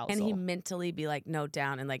their arousal. And he mentally be like, note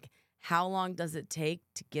down. And like, how long does it take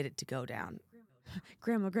to get it to go down?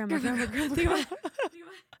 Grandma. Think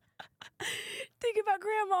about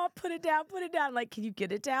grandma, put it down. Like, can you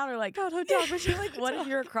get it down? Or like, God, hold on, but you're like, what if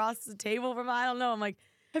you're across the table from, I don't know. I'm like,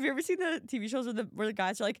 have you ever seen the TV shows where the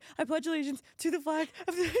guys are like, I pledge allegiance to the flag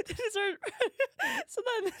of the so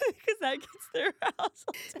then, because that gets their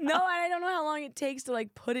arousal down. no, I don't know how long it takes to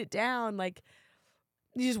like put it down. Like,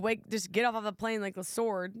 you just get off of the plane like the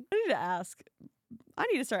sword. I need to ask. I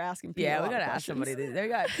need to start asking people. Yeah, we gotta ask somebody. There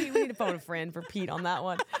you go. Pete, we need to phone a friend for Pete on that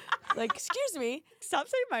one. Like, excuse me. Stop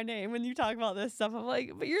saying my name when you talk about this stuff. I'm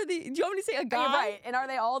like, but you're the. Do you want me to say a guy? Yeah, right. And are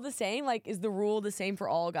they all the same? Like, is the rule the same for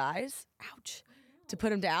all guys? Ouch. To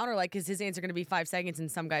put him down, or like, is his answer going to be 5 seconds, and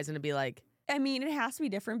some guy's going to be like, I mean, it has to be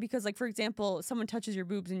different because, like, for example, someone touches your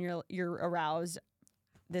boobs and you're aroused.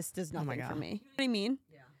 This does nothing for God. me. You know what I mean?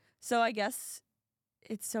 Yeah. So I guess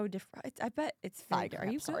it's so different. I bet it's. Are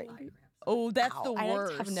you sorry? Oh, that's Ow. the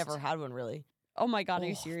worst. I've never had one really. Oh my God, are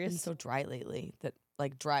you I've been serious? so dry lately.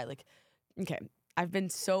 Okay. I've been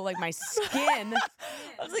so like my skin.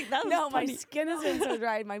 I was like, that was No, funny. my skin has been so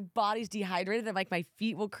dry. My body's dehydrated. And like my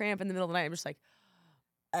feet will cramp in the middle of the night. I'm just like,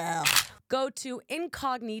 ugh. Go to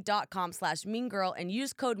incogni.com/meangirl and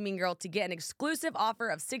use code meangirl to get an exclusive offer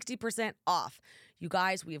of 60% off. You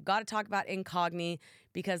guys, we have got to talk about Incogni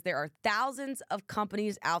because there are thousands of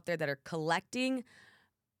companies out there that are collecting,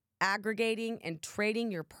 aggregating, and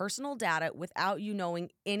trading your personal data without you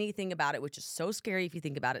knowing anything about it, which is so scary if you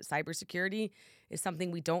think about it. Cybersecurity is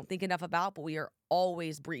something we don't think enough about, but we are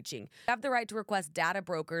always breaching. You have the right to request data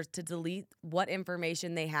brokers to delete what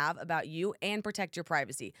information they have about you and protect your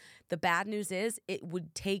privacy. The bad news is it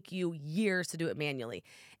would take you years to do it manually.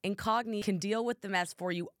 Incogni can deal with the mess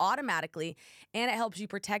for you automatically, and it helps you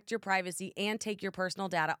protect your privacy and take your personal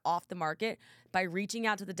data off the market by reaching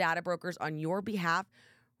out to the data brokers on your behalf.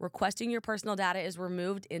 Requesting your personal data is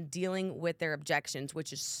removed in dealing with their objections,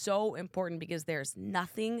 which is so important because there's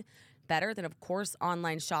nothing better than, of course,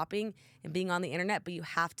 online shopping and being on the internet, but you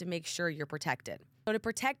have to make sure you're protected. So to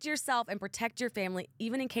protect yourself and protect your family,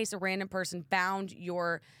 even in case a random person found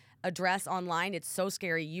your address online, it's so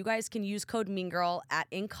scary. You guys can use code meangirl at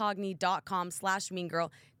incogni.com/meangirl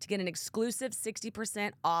to get an exclusive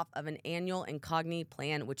 60% off of an annual Incogni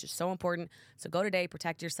plan, which is so important. So go today,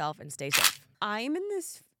 protect yourself, and stay safe. I'm in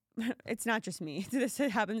this. It's not just me. This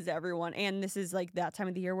happens to everyone. And this is like that time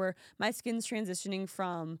of the year where my skin's transitioning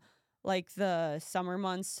from like the summer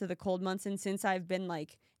months to the cold months. And since I've been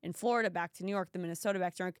like in Florida back to New York, the Minnesota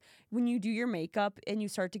back to New York, when you do your makeup and you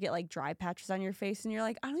start to get like dry patches on your face and you're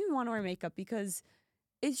like, I don't even want to wear makeup because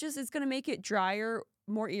it's going to make it drier,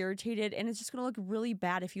 more irritated, and it's just going to look really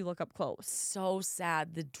bad if you look up close. So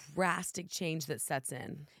sad, the drastic change that sets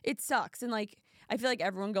in. It sucks. And like, I feel like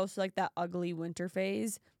everyone goes through like that ugly winter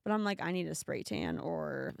phase, but I'm like, I need a spray tan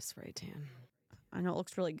or A spray tan. I know it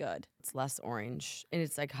looks really good. It's less orange and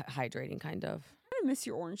it's like hydrating kind of. I miss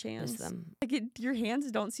your orange hands. Miss them. Like your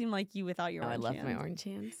hands don't seem like you without your Oh, I orange love hands. my orange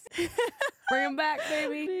hands. Bring them back,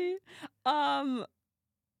 baby.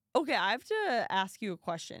 Okay, I have to ask you a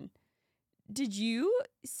question. Did you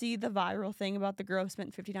see the viral thing about the girl who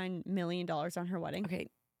spent $59 million on her wedding? Okay.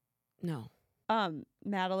 No.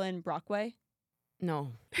 Madeline Brockway.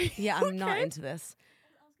 No. Yeah, I'm not Okay. into this.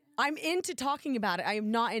 I'm into talking about it. I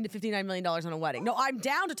am not into $59 million on a wedding. No, I'm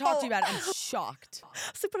down to talk to you about it. I'm shocked. I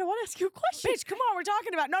was like, but I want to ask you a question. Bitch, come on. We're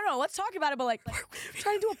talking about No, let's talk about it. But like, we're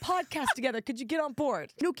trying to do a podcast together. Could you get on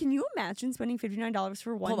board? No, can you imagine spending $59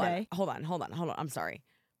 for one day? Hold on. I'm sorry.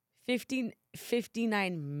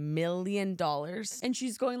 $59 million. And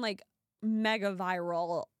she's going like mega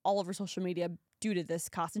viral all over social media due to this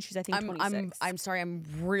cost. And she's, I think, 26. I'm sorry. I'm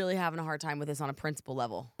really having a hard time with this on a principal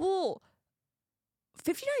level. Well,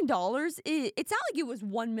 $59, it's not like it was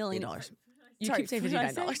 $1 million. You Sorry, keep saying what did I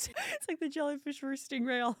 $59. say? It's like the jellyfish versus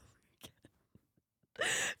stingray all over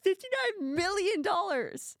again. $59 million.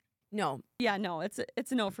 No. Yeah, no, it's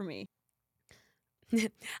a no for me.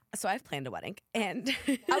 So I've planned a wedding, and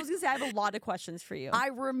I was gonna say I have a lot of questions for you. I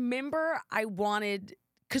remember I wanted,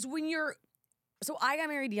 because so I got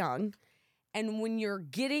married young, and when you're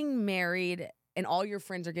getting married and all your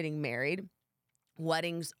friends are getting married,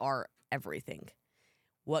 weddings are everything.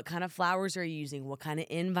 What kind of flowers are you using? What kind of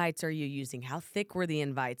invites are you using? How thick were the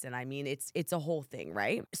invites? And I mean, it's a whole thing,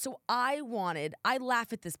 right? So I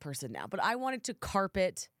laugh at this person now, but I wanted to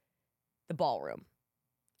carpet the ballroom.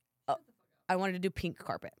 I wanted to do pink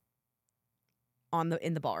carpet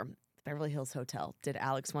in the ballroom. Beverly Hills Hotel. Did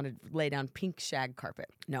Alex want to lay down pink shag carpet?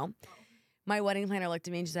 No. My wedding planner looked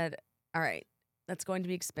at me and she said, all right, that's going to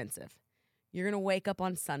be expensive. You're going to wake up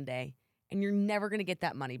on Sunday and you're never going to get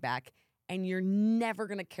that money back. And you're never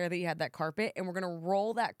going to care that you had that carpet. And we're going to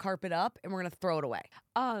roll that carpet up and we're going to throw it away.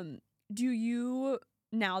 Do you,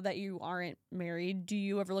 now that you aren't married, do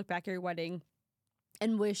you ever look back at your wedding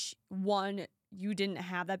and wish, one, you didn't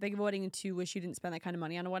have that big of a wedding, and two, wish you didn't spend that kind of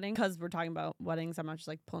money on a wedding? Because we're talking about weddings. I'm not just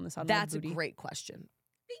like pulling this out of my That's a booty. great question.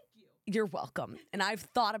 Thank you. You're welcome. And I've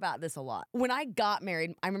thought about this a lot. When I got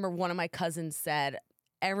married, I remember one of my cousins said,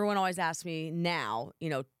 everyone always asks me now,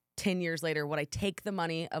 10 years later, would I take the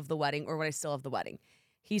money of the wedding or would I still have the wedding?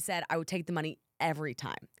 He said I would take the money every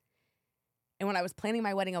time. And when I was planning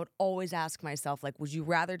my wedding, I would always ask myself, like, would you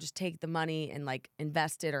rather just take the money and like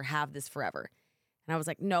invest it or have this forever? And I was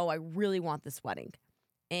like, no, I really want this wedding.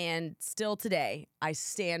 And still today, I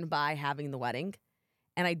stand by having the wedding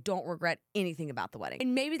and I don't regret anything about the wedding.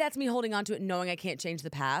 And maybe that's me holding on to it knowing I can't change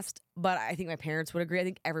the past, but I think my parents would agree. I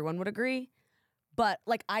think everyone would agree. But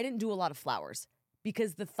like, I didn't do a lot of flowers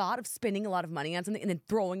because the thought of spending a lot of money on something and then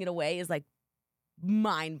throwing it away is like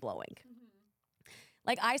mind-blowing. Mm-hmm.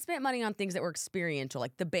 Like, I spent money on things that were experiential,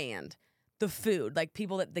 like the band, the food, like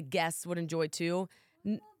people that the guests would enjoy too.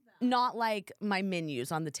 Not like my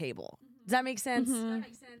menus on the table. Does that make sense? Mm-hmm. That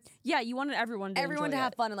makes sense. Yeah, you wanted everyone to enjoy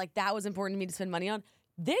have it. fun, and like that was important to me to spend money on.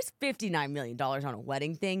 This $59 million on a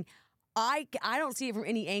wedding thing, I don't see it from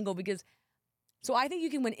any angle because. So I think you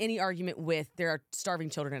can win any argument with there are starving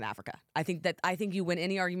children in Africa. I think you win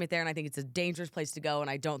any argument there, and I think it's a dangerous place to go, and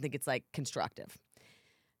I don't think it's like constructive.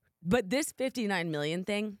 But this $59 million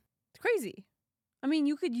thing, it's crazy. I mean,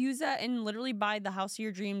 you could use that and literally buy the house of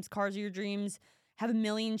your dreams, cars of your dreams, have a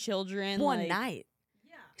million children. One night.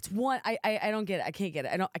 Yeah. It's one. I don't get it. I can't get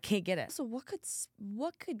it. I can't get it. So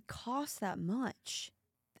what could cost that much?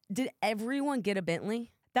 Did everyone get a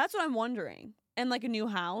Bentley? That's what I'm wondering. And like a new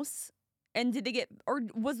house. And did they get, or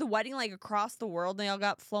was the wedding like across the world and they all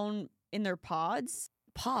got flown in their pods?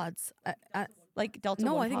 Pods? Like Delta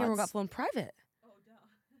No, One I think pods? everyone got flown private.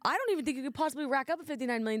 I don't even think you could possibly rack up a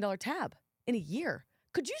 $59 million tab in a year.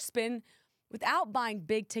 Could you spend, without buying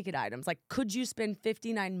big ticket items, like could you spend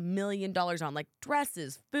 $59 million on like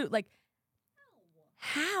dresses, food, like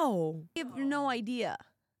how? I have no idea.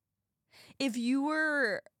 If you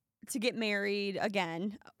were to get married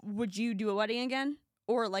again, would you do a wedding again?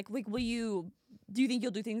 Or like do you think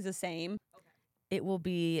you'll do things the same? It will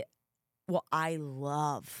be, well, I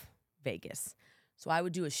love Vegas. So I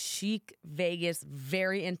would do a chic Vegas,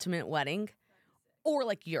 very intimate wedding, or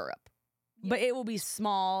like Europe. Yeah. But it will be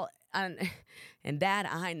small. And Dad,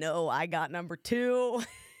 I know I got number 2.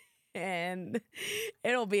 And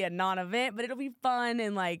it'll be a non-event, but it'll be fun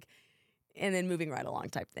and then moving right along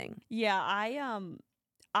type thing. Yeah,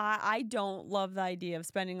 I don't love the idea of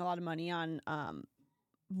spending a lot of money on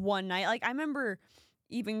one night. Like, I remember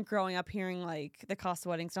even growing up hearing like the cost of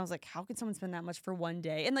weddings, and I was like, how could someone spend that much for one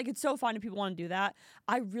day? And like, it's so fun if people want to do that.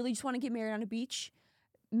 I really just want to get married on a beach,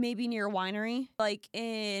 maybe near a winery, like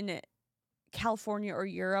in California or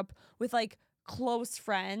Europe with like close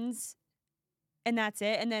friends, and that's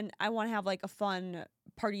it. And then I want to have like a fun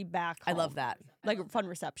party back I home. love that. Like a fun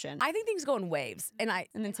reception. I think things go in waves, and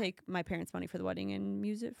then take my parents' money for the wedding and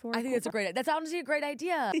use it for. I think that's honestly a great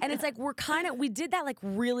idea. And it's like we did that like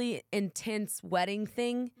really intense wedding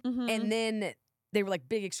thing, and then they were like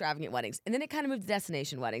big extravagant weddings, and then it kind of moved to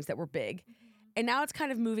destination weddings that were big, and now it's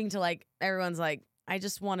kind of moving to like everyone's like, I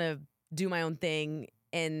just want to do my own thing.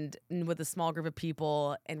 And with a small group of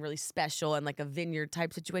people and really special and like a vineyard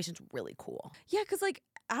type situation, it's really cool. Yeah, because like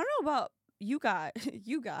I don't know about you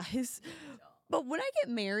guys, but when I get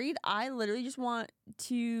married, I literally just want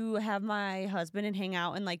to have my husband and hang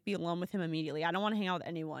out and like be alone with him immediately. I don't want to hang out with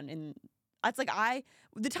anyone, and that's like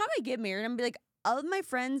the time I get married, I'm gonna be like, all of my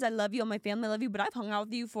friends, I love you, all my family, I love you, but I've hung out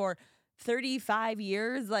with you for 35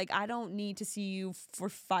 years. Like, I don't need to see you for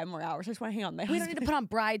 5 more hours. I just want to hang out with my husband. We don't need to put on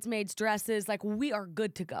bridesmaids' dresses. Like, we are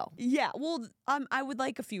good to go. Yeah, well, I would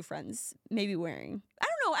like a few friends maybe wearing. I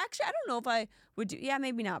don't know. Actually, I don't know if I would do. Yeah,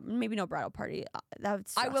 maybe not. Maybe no bridal party.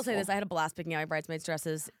 That's. I will say this: I had a blast picking out my bridesmaids'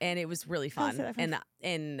 dresses, and it was really fun.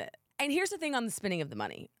 And here's the thing on the spending of the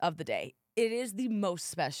money of the day: it is the most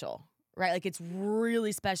special, right? Like, it's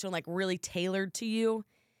really special, and like really tailored to you.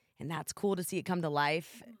 And that's cool to see it come to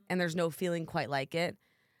life, and there's no feeling quite like it.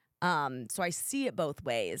 So I see it both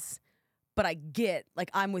ways, but I get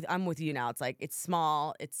like I'm with you now. It's like it's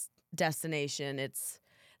small, it's destination, it's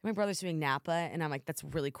my brother's doing Napa, and I'm like that's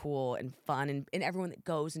really cool and fun, and everyone that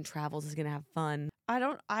goes and travels is gonna have fun.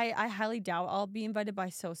 I highly doubt I'll be invited, but I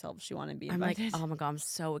so selfishly want to be invited. I'm like, oh my God, I'm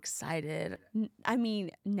so excited. I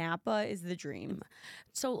mean, Napa is the dream.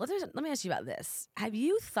 So let me ask you about this. Have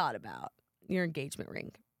you thought about your engagement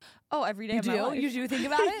ring? Oh, every day you of my life. You do think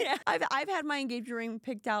about it? Yeah. I've had my engagement ring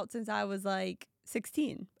picked out since I was like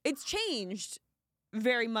 16. It's changed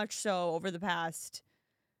very much so over the past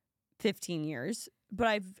 15 years, but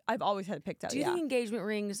I've always had it picked out. Do you think engagement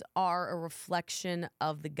rings are a reflection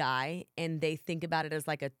of the guy, and they think about it as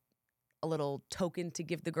like a little token to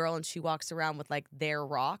give the girl, and she walks around with like their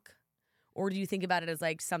rock? Or do you think about it as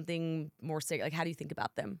like something more sacred? Like, how do you think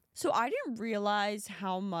about them? So I didn't realize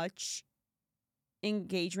how much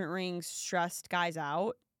engagement rings stressed guys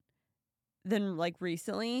out than like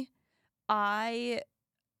recently. I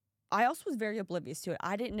also was very oblivious to it.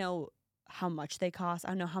 I didn't know how much they cost. I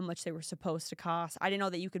don't know how much they were supposed to cost. I didn't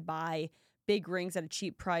know that you could buy big rings at a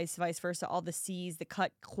cheap price, vice versa, all the C's, the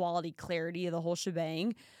cut, quality, clarity of the whole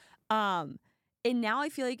shebang. And now I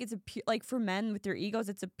feel like it's like for men with their egos,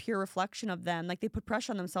 it's a pure reflection of them. Like they put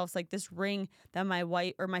pressure on themselves. Like this ring that my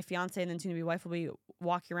wife or my fiance and then soon to be wife will be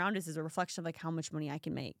walking around is a reflection of like how much money I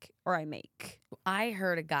can make or I make. I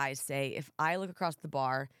heard a guy say, if I look across the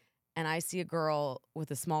bar and I see a girl with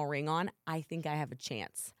a small ring on, I think I have a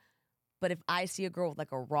chance. But if I see a girl with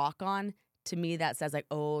like a rock on, to me that says like,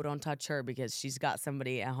 oh, don't touch her because she's got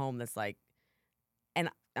somebody at home that's like,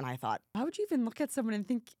 and I thought, why would you even look at someone and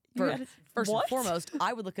think? First and foremost,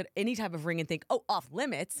 I would look at any type of ring and think, oh, off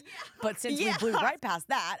limits. Yeah. But since we blew right past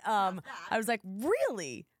that, I was like,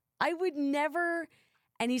 really? I would never.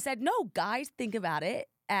 And he said, no, guys think about it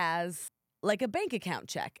as like a bank account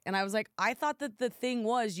check. And I was like, I thought that the thing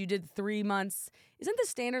was you did 3 months. Isn't the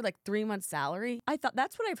standard like 3 months salary? I thought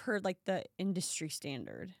that's what I've heard, like the industry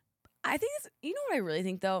standard. I think you know what I really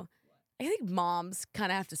think though? I think moms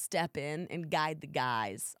kind of have to step in and guide the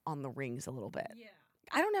guys on the rings a little bit. Yeah.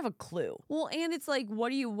 I don't have a clue. Well, and it's like,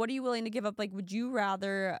 what are you willing to give up? Like, would you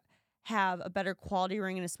rather have a better quality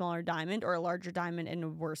ring and a smaller diamond or a larger diamond and a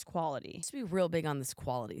worse quality? Just be real big on this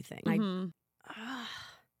quality thing.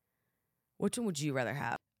 Which one would you rather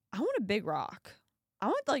have? I want a big rock. I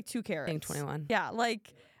want like 2 carats. Being 21. Yeah,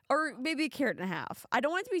 like, or maybe 1.5 carats. I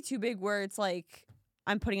don't want it to be too big where it's like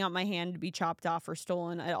I'm putting out my hand to be chopped off or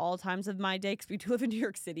stolen at all times of my day because we do live in New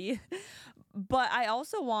York City. But I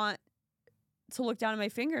also want to look down at my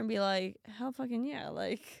finger and be like, hell fucking yeah,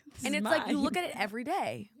 like, and it's like you look at it every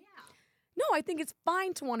day. Yeah. No, I think it's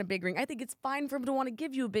fine to want a big ring. I think it's fine for him to want to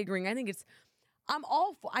give you a big ring. I think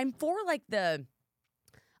I'm for like the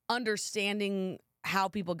understanding how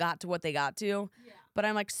people got to what they got to. Yeah. But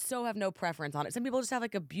I'm like have no preference on it. Some people just have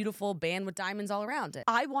like a beautiful band with diamonds all around it.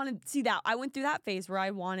 I wanted see that. I went through that phase where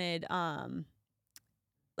I wanted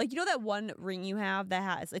like, you know that one ring you have that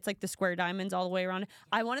has, it's like the square diamonds all the way around.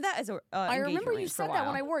 I wanted that as a I remember you said that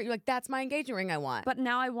when I wore it. You're like, that's my engagement ring I want. But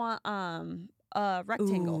now I want a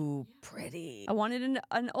rectangle. Ooh, pretty. I wanted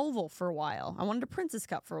an oval for a while. I wanted a princess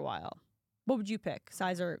cut for a while. What would you pick,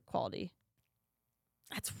 size or quality?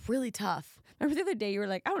 That's really tough. Remember the other day you were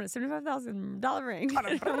like, I want a $75,000 ring. I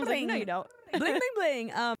was like, no, you don't. Bling, bling,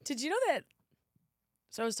 bling. Did you know that?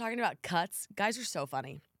 So I was talking about cuts. Guys are so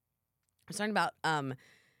funny. was talking about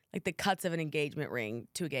like the cuts of an engagement ring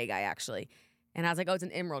to a gay guy actually. And I was like, oh, it's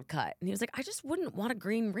an emerald cut. And he was like, I just wouldn't want a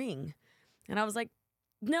green ring. And I was like,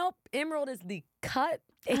 nope, emerald is the cut.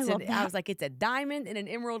 I was like, it's a diamond and an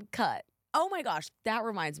emerald cut. Oh my gosh, that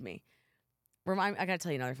reminds me. I gotta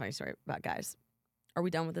tell you another funny story about guys. Are we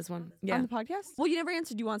done with this one? Yeah. On the podcast? Well, you never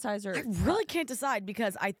answered. Do you want size or? I really can't decide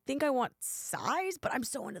because I think I want size, but I'm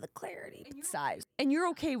so into the clarity. Size. And you're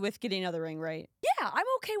okay with getting another ring, right? Yeah, I'm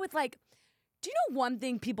okay with like, do you know one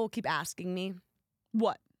thing people keep asking me?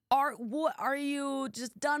 What? Are you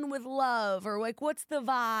just done with love? Or like, what's the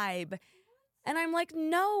vibe? And I'm like,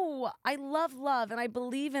 no, I love love and I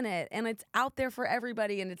believe in it. And it's out there for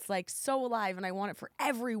everybody. And it's like so alive and I want it for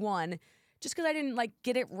everyone. Just because I didn't like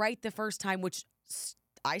get it right the first time, which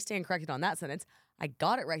I stand corrected on that sentence. I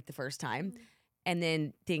got it right the first time. And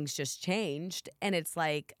then things just changed. And it's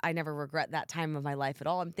like, I never regret that time of my life at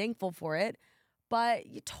all. I'm thankful for it. But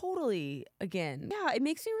you totally, again. Yeah, it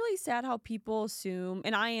makes me really sad how people assume,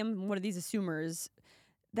 and I am one of these assumers,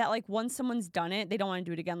 that like once someone's done it, they don't want to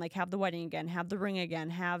do it again. Like have the wedding again, have the ring again,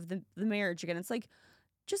 have the marriage again. It's like,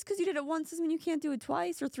 just because you did it once doesn't mean you can't do it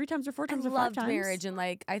twice or 3 times or 4 times or 5 times. Marriage and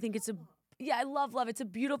like, I think I love love. It's a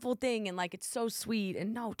beautiful thing and like, it's so sweet.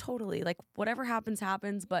 And no, totally. Like whatever happens,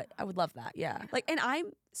 happens. But I would love that. Yeah. Like, and I'm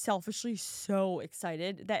selfishly so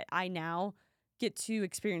excited that I now get to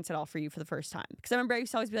experience it all for you for the first time. Because I remember I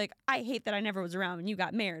used to always be like, I hate that I never was around when you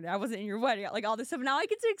got married. I wasn't in your wedding. Like all this stuff. Now I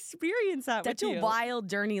get to experience that with you. Such a wild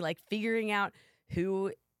journey, like figuring out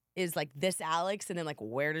who is like this Alex and then like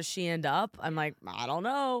where does she end up? I'm like, I don't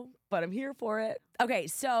know, but I'm here for it. Okay,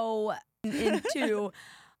 so into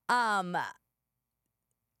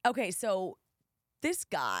okay, so this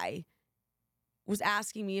guy was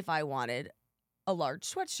asking me if I wanted a large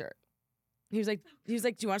sweatshirt. He was like, do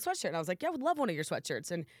you want a sweatshirt? And I was like, yeah, I would love one of your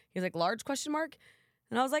sweatshirts. And he was like, large question mark?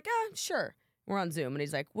 And I was like, sure. We're on Zoom. And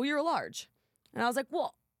he's like, well, you're a large. And I was like,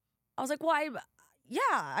 why? Yeah,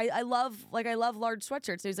 I love large sweatshirts.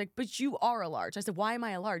 And he's like, but you are a large. I said, why am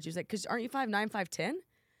I a large? He was like, because aren't you 5'9", 5'10"?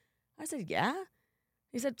 I said, yeah.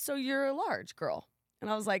 He said, so you're a large girl. And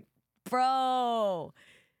I was like, bro.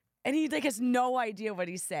 And he like has no idea what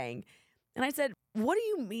he's saying. And I said, what do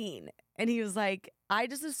you mean? And he was like, I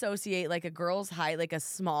just associate like a girl's height, like a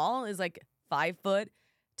small is like 5 foot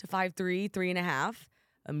to 5'3", 3.5.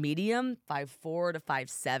 A medium, 5'4" to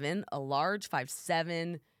 5'7". A large,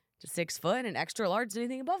 5'7" to 6 foot. And extra large is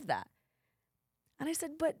anything above that. And I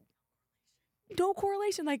said, but no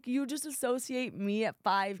correlation. Like you just associate me at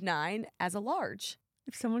 5'9" as a large.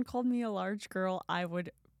 If someone called me a large girl, I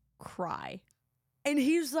would cry. And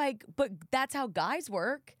he's like, but that's how guys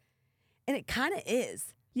work. And it kind of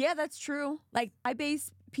is. Yeah, that's true. Like, I base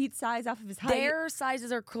Pete's size off of his height. Their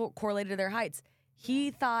sizes are correlated to their heights.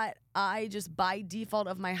 He thought I just, by default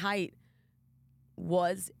of my height,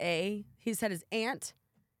 he said his aunt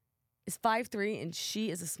is 5'3" and she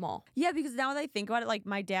is a small. Yeah, because now that I think about it, like,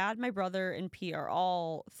 my dad, my brother, and Pete are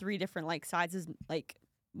all 3 different, like, sizes, like,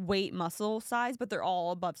 weight, muscle size, but they're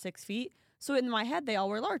all above 6 feet. So in my head, they all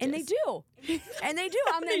wear larges. And they do. And they do.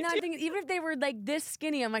 I'm not thinking, even if they were like this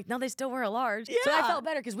skinny, I'm like, no, they still wear a large. Yeah. So I felt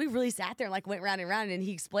better because we really sat there and like went round and round and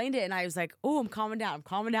he explained it. And I was like, oh, I'm calming down. I'm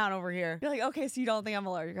calming down over here. You're like, okay, so you don't think I'm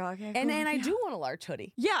a large girl. Okay. And then I do want a large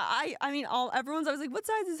hoodie. Yeah. I mean, everyone's always like, what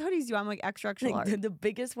sizes hoodies do you? I'm like, extra like, large. The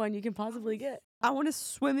biggest one you can possibly get. I want to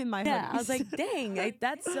swim in my hoodies. Yeah. I was like, dang,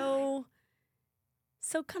 that's so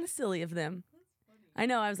kind of silly of them. I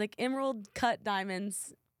know. I was like, emerald cut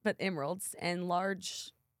diamonds. But emeralds and large,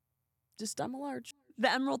 I'm a large.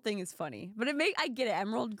 The emerald thing is funny, but I get it,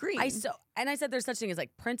 emerald green. I said there's such thing as like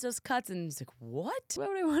princess cuts, and he's like, what? Why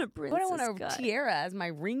would I want a princess cut? I want a tiara as my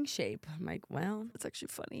ring shape. I'm like, well, that's actually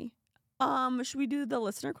funny. Should we do the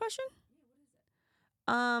listener question?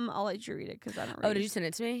 I'll let you read it because I don't read it. Oh, did you send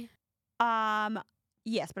it to me?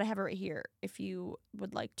 Yes, but I have it right here if you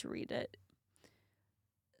would like to read it.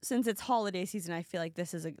 Since it's holiday season, I feel like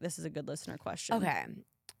this is a good listener question. Okay.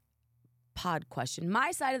 Pod question.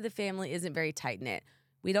 My side of the family isn't very tight-knit.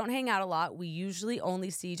 We don't hang out a lot. We usually only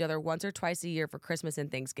see each other once or twice a year for Christmas and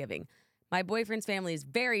Thanksgiving. My boyfriend's family is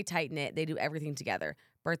very tight-knit. They do everything together.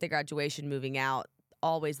 Birthday, graduation, moving out.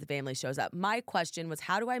 Always the family shows up. My question was,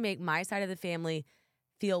 how do I make my side of the family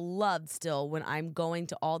feel loved still when I'm going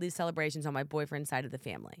to all these celebrations on my boyfriend's side of the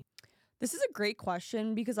family? This is a great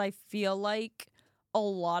question because I feel like a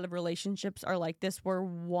lot of relationships are like this where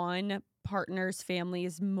one partner's family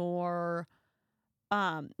is more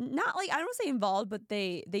not like, I don't want to say involved, but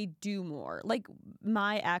they do more. Like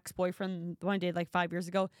my ex-boyfriend, the one I dated like 5 years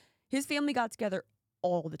ago, his family got together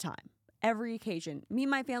all the time, every occasion. Me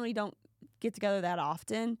and my family don't get together that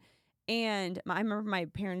often, And I remember my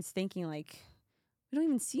parents thinking like, we don't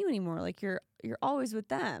even see you anymore. Like you're always with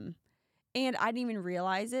them. And I didn't even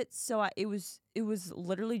realize it. So it was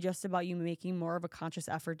literally just about you making more of a conscious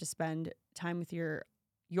effort to spend time with your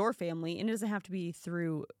family. And it doesn't have to be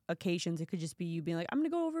through occasions. It could just be you being like, I'm going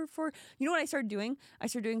to go over for, you know what I started doing? I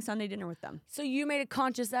started doing Sunday dinner with them. So you made a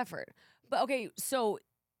conscious effort. But okay, so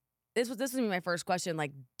this was gonna be my first question.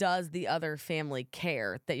 Like, does the other family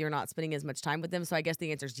care that you're not spending as much time with them? So I guess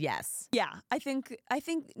the answer is yes. Yeah, I think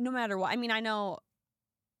no matter what. I mean, I know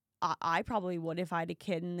I probably would if I had a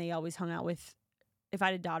kid and they always hung out with. If I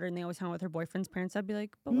had a daughter and they always hung out with her boyfriend's parents, I'd be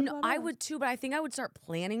like, but what No, about I us? would too, but I think I would start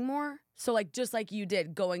planning more. So like just like you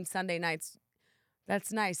did, going Sunday nights.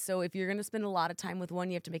 That's nice. So if you're gonna spend a lot of time with one,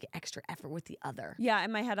 you have to make an extra effort with the other. Yeah,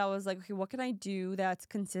 in my head, I was like, okay, what can I do that's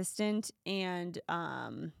consistent and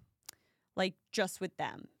like just with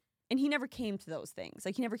them? And he never came to those things.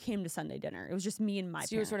 Like he never came to Sunday dinner. It was just me and my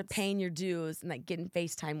So you were sort of parents. paying your dues and like getting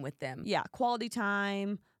FaceTime with them. Yeah, quality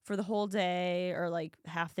time for the whole day or like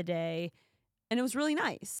half the day. And it was really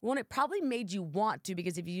nice. Well, and it probably made you want to,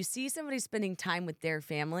 because if you see somebody spending time with their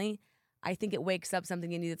family, I think it wakes up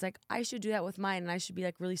something in you that's like, I should do that with mine, and I should be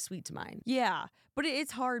like really sweet to mine. Yeah, but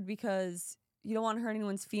it's hard because you don't want to hurt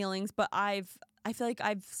anyone's feelings. But I feel like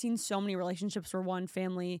I've seen so many relationships where one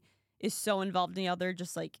family is so involved in the other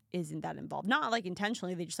just like isn't that involved. Not like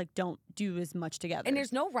intentionally, they just like don't do as much together. And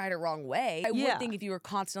there's no right or wrong way. I Yeah. would think if you were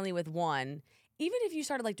constantly with one, even if you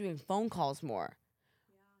started like doing phone calls more.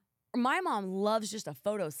 My mom loves just a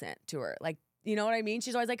photo sent to her. Like, you know what I mean?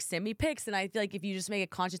 She's always like, send me pics. And I feel like if you just make a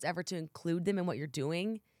conscious effort to include them in what you're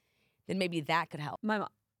doing, then maybe that could help. My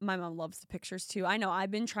mom loves the pictures too. I know I've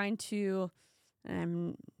been trying to, and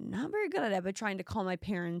I'm not very good at it, but trying to call my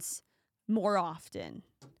parents more often.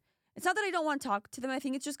 It's not that I don't want to talk to them. I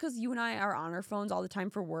think it's just because you and I are on our phones all the time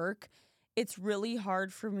for work. It's really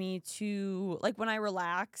hard for me to, like when I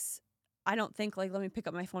relax, I don't think like, let me pick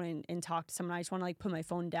up my phone and talk to someone. I just want to like put my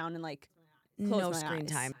phone down and like close No my screen eyes.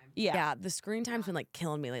 time. Yeah. Yeah, the screen time's been like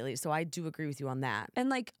killing me lately. So I do agree with you on that. And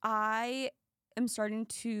like I am starting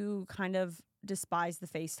to kind of despise the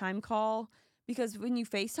FaceTime call because when you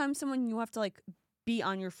FaceTime someone, you have to like be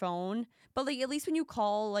on your phone. But like at least when you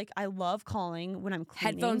call, like I love calling when I'm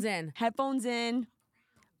cleaning. Headphones in.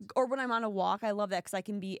 Or when I'm on a walk, I love that because I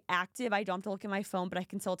can be active. I don't have to look at my phone, but I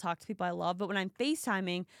can still talk to people I love. But when I'm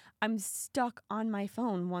FaceTiming, I'm stuck on my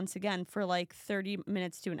phone once again for like 30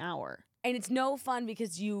 minutes to an hour. And it's no fun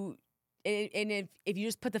because if you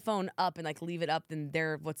just put the phone up and like leave it up, then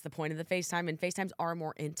what's the point of the FaceTime? And FaceTimes are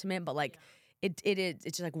more intimate, but like it's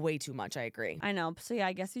just like way too much. I agree. I know. So yeah,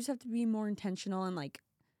 I guess you just have to be more intentional and like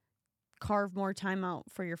carve more time out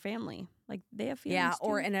for your family. Like they have feelings. Yeah, too.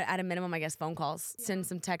 or at a minimum, I guess phone calls. Send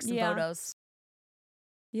some texts and Yeah. photos.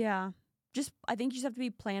 Yeah. I think you just have to be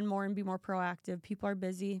plan more and be more proactive. People are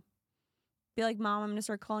busy. Be like, Mom, I'm going to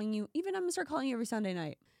start calling you. Even I'm going to start calling you every Sunday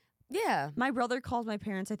night. Yeah. My brother calls my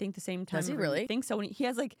parents, I think, the same time. Does he every really? week. I think so. When he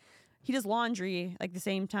has like, he does laundry like the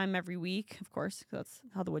same time every week, of course, 'cause that's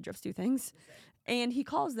how the Woodruffs do things. And he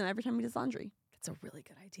calls them every time he does laundry. That's a really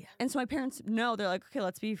good idea. And so my parents know, they're like, okay,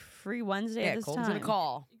 let's be free Wednesday Yeah, at this Colton's time. gonna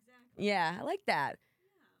call. Exactly. Yeah, I like that.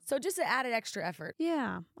 So just an added extra effort.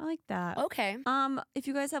 Yeah, I like that. Okay. If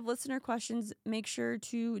you guys have listener questions, make sure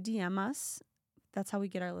to DM us. That's how we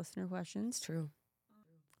get our listener questions. It's true.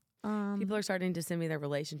 People People are starting to send me their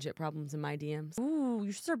relationship problems in my DMs. Ooh,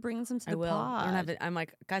 you should start bringing some to I the will. pod. I don't have it. I'm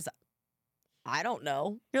like, guys, I don't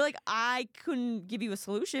know. You're like, I couldn't give you a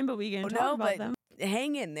solution, but we can talk No, about but them.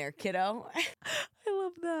 hang in there, kiddo. I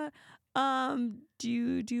love that. Do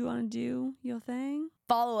you want to do your thing?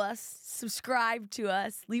 Follow us, subscribe to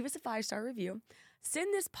us, leave us a 5-star review.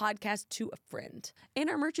 Send this podcast to a friend. And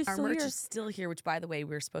our merch is Our still merch here. is still here, which, by the way,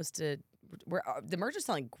 the merch is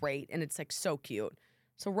selling great, and it's like so cute.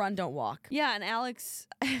 So run, don't walk. Yeah, and Alex,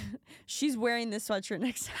 she's wearing this sweatshirt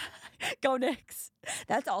next time. Go Knicks.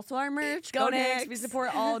 That's also our merch. Go Knicks. We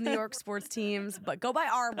support all New York sports teams, but go buy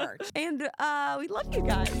our merch. And we love you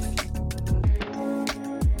guys.